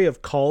story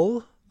of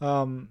Kull,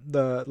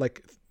 the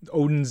like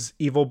Odin's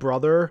evil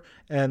brother,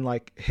 and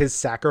like his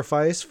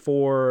sacrifice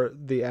for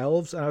the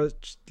elves. And I was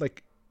just,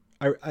 like,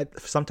 I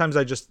sometimes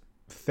I just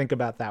think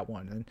about that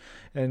one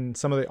and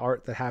some of the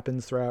art that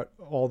happens throughout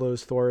all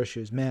those Thor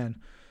issues.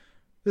 Man,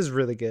 this is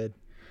really good.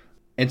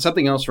 And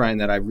something else, Ryan,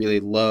 that I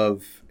really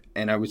love,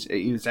 and it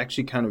was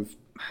actually kind of,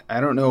 I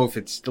don't know if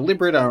it's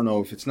deliberate, I don't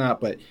know if it's not,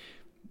 but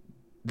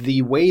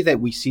the way that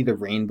we see the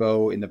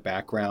rainbow in the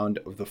background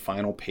of the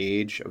final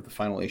page of the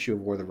final issue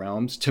of War of the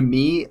Realms, to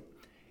me,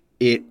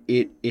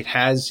 it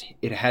has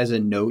a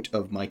note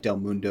of Mike Del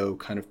Mundo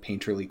kind of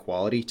painterly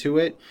quality to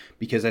it,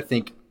 because I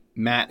think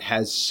Matt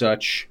has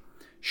such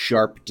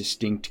sharp,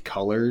 distinct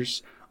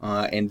colors,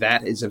 and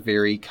that is a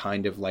very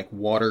kind of like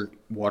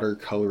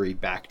watercolory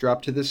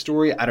backdrop to this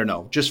story. I don't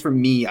know. Just for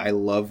me, I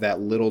love that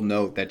little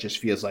note that just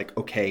feels like,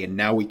 okay, and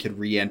now we could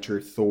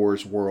re-enter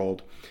Thor's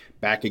world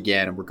back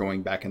again, and we're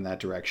going back in that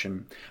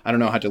direction. I don't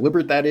know how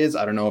deliberate that is.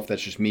 I don't know if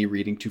that's just me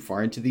reading too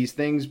far into these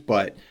things,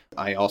 but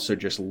I also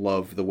just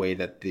love the way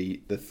that the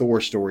Thor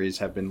stories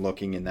have been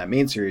looking in that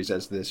main series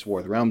as this War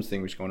of the Realms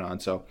thing was going on.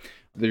 So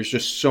there's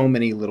just so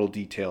many little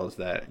details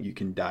that you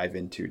can dive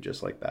into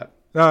just like that.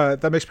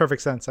 That makes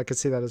perfect sense. I could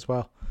see that as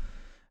well.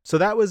 So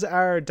that was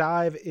our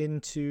dive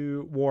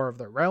into War of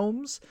the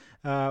Realms.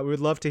 We would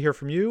love to hear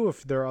from you.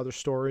 If there are other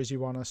stories you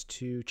want us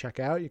to check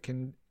out, you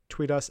can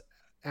tweet us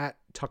at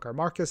Tucker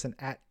Markus and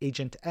at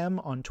Agent M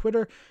on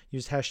Twitter.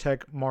 Use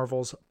hashtag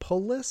Marvel's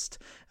Pull List.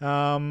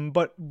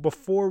 But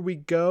before we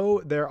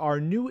go, there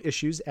are new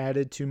issues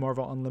added to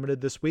Marvel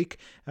Unlimited this week.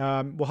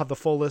 We'll have the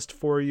full list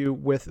for you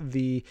with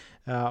the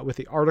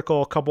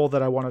article. A couple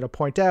that I wanted to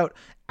point out: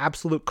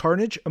 Absolute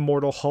Carnage,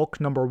 Immortal Hulk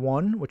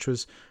 #1, which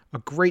was a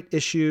great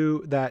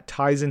issue that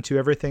ties into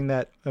everything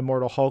that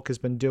Immortal Hulk has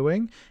been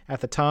doing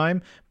at the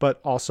time, but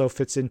also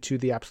fits into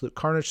the Absolute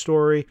Carnage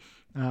story.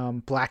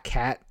 Black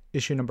Cat,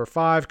 issue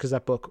 #5, because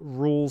that book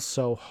rules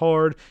so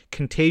hard.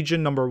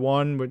 Contagion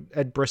 #1, with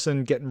Ed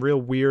Brisson getting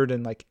real weird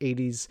and like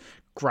 80s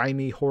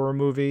grimy horror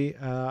movie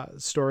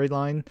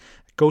storyline.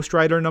 Ghost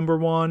Rider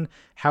 #1,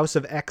 House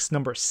of X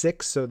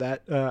 #6, so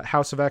that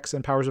House of X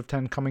and Powers of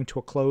 10 coming to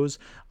a close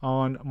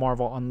on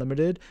Marvel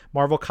Unlimited.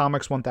 Marvel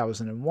Comics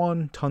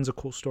 1001, tons of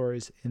cool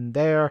stories in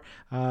there.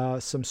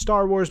 Some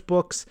Star Wars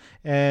books,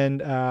 and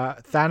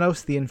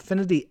Thanos: The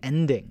Infinity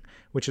Ending,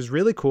 which is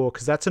really cool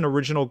because that's an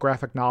original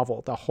graphic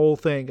novel. The whole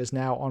thing is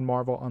now on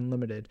Marvel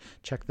Unlimited.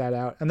 Check that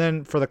out. And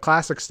then for the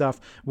classic stuff,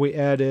 we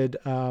added,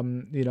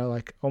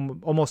 like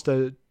almost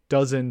a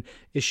dozen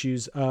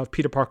issues of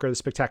Peter Parker, the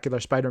Spectacular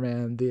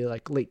Spider-Man, the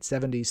like late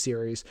 70s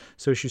series.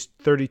 So issues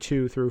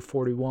 32 through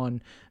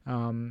 41.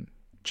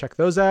 Check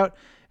those out.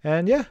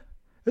 And yeah,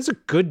 this is a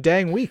good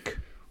dang week.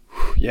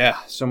 Yeah,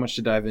 so much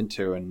to dive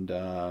into, and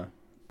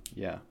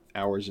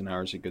hours and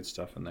hours of good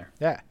stuff in there.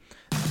 Yeah.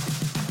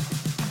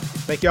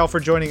 Thank you all for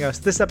joining us.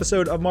 This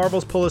episode of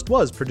Marvel's Pull List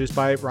was produced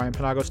by Ryan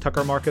Penagos,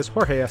 Tucker Markus,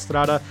 Jorge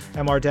Estrada,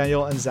 MR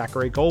Daniel, and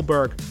Zachary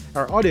Goldberg.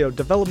 Our audio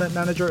development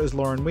manager is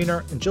Lauren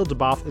Weiner, and Jill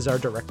DeBoff is our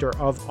director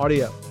of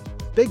audio.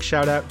 Big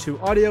shout out to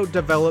audio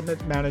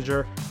development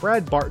manager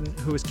Brad Barton,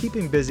 who is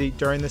keeping busy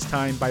during this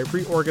time by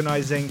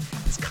reorganizing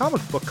his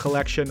comic book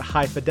collection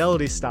High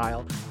Fidelity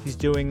style. He's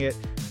doing it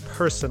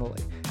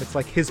personally. It's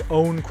like his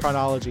own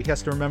chronology. He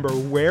has to remember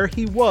where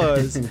he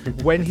was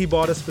when he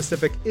bought a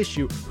specific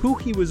issue, who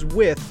he was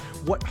with,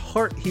 what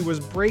heart he was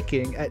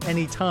breaking at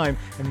any time,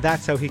 and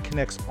that's how he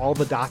connects all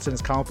the dots in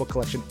his comic book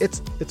collection.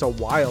 It's a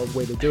wild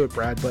way to do it,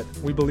 Brad, but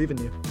we believe in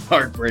you.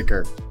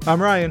 Heartbreaker.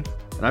 I'm Ryan.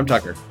 And I'm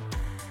Tucker.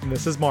 And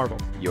this is Marvel,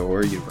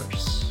 your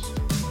universe.